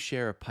 If you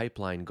share a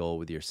pipeline goal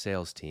with your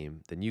sales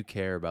team, then you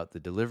care about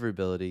the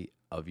deliverability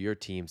of your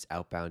team's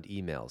outbound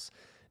emails.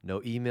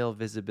 No email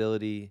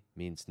visibility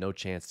means no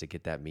chance to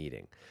get that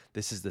meeting.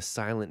 This is the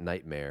silent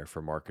nightmare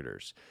for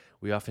marketers.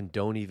 We often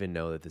don't even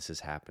know that this is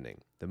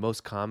happening. The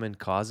most common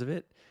cause of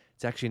it,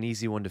 it's actually an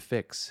easy one to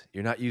fix.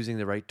 You're not using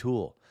the right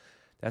tool.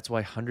 That's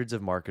why hundreds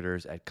of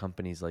marketers at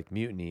companies like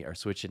Mutiny are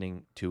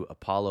switching to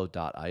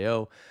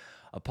Apollo.io.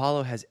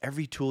 Apollo has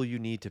every tool you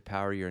need to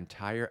power your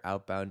entire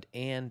outbound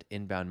and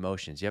inbound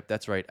motions. Yep,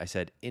 that's right. I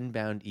said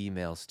inbound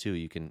emails too.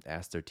 You can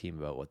ask their team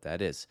about what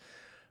that is.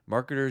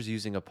 Marketers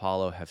using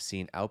Apollo have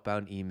seen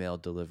outbound email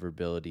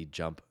deliverability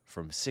jump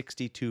from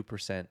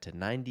 62% to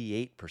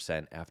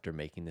 98% after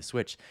making the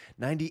switch.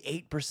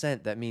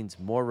 98%, that means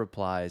more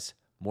replies,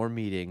 more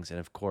meetings, and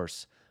of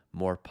course,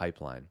 more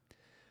pipeline.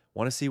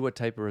 Want to see what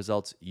type of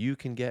results you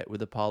can get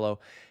with Apollo?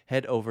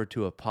 Head over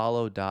to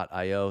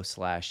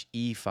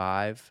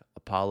apollo.io/E5,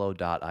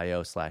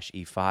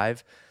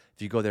 apollo.io/E5.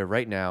 If you go there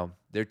right now,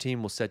 their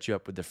team will set you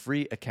up with a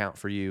free account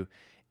for you.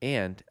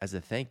 And as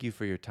a thank you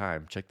for your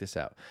time, check this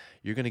out.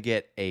 You're going to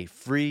get a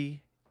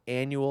free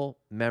annual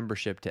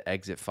membership to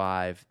Exit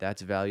 5.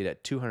 That's valued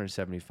at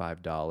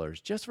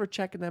 $275 just for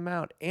checking them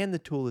out. And the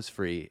tool is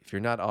free. If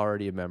you're not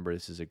already a member,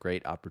 this is a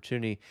great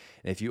opportunity.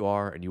 And if you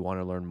are and you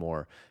want to learn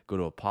more, go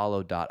to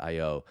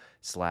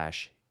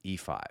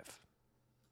apollo.io/E5.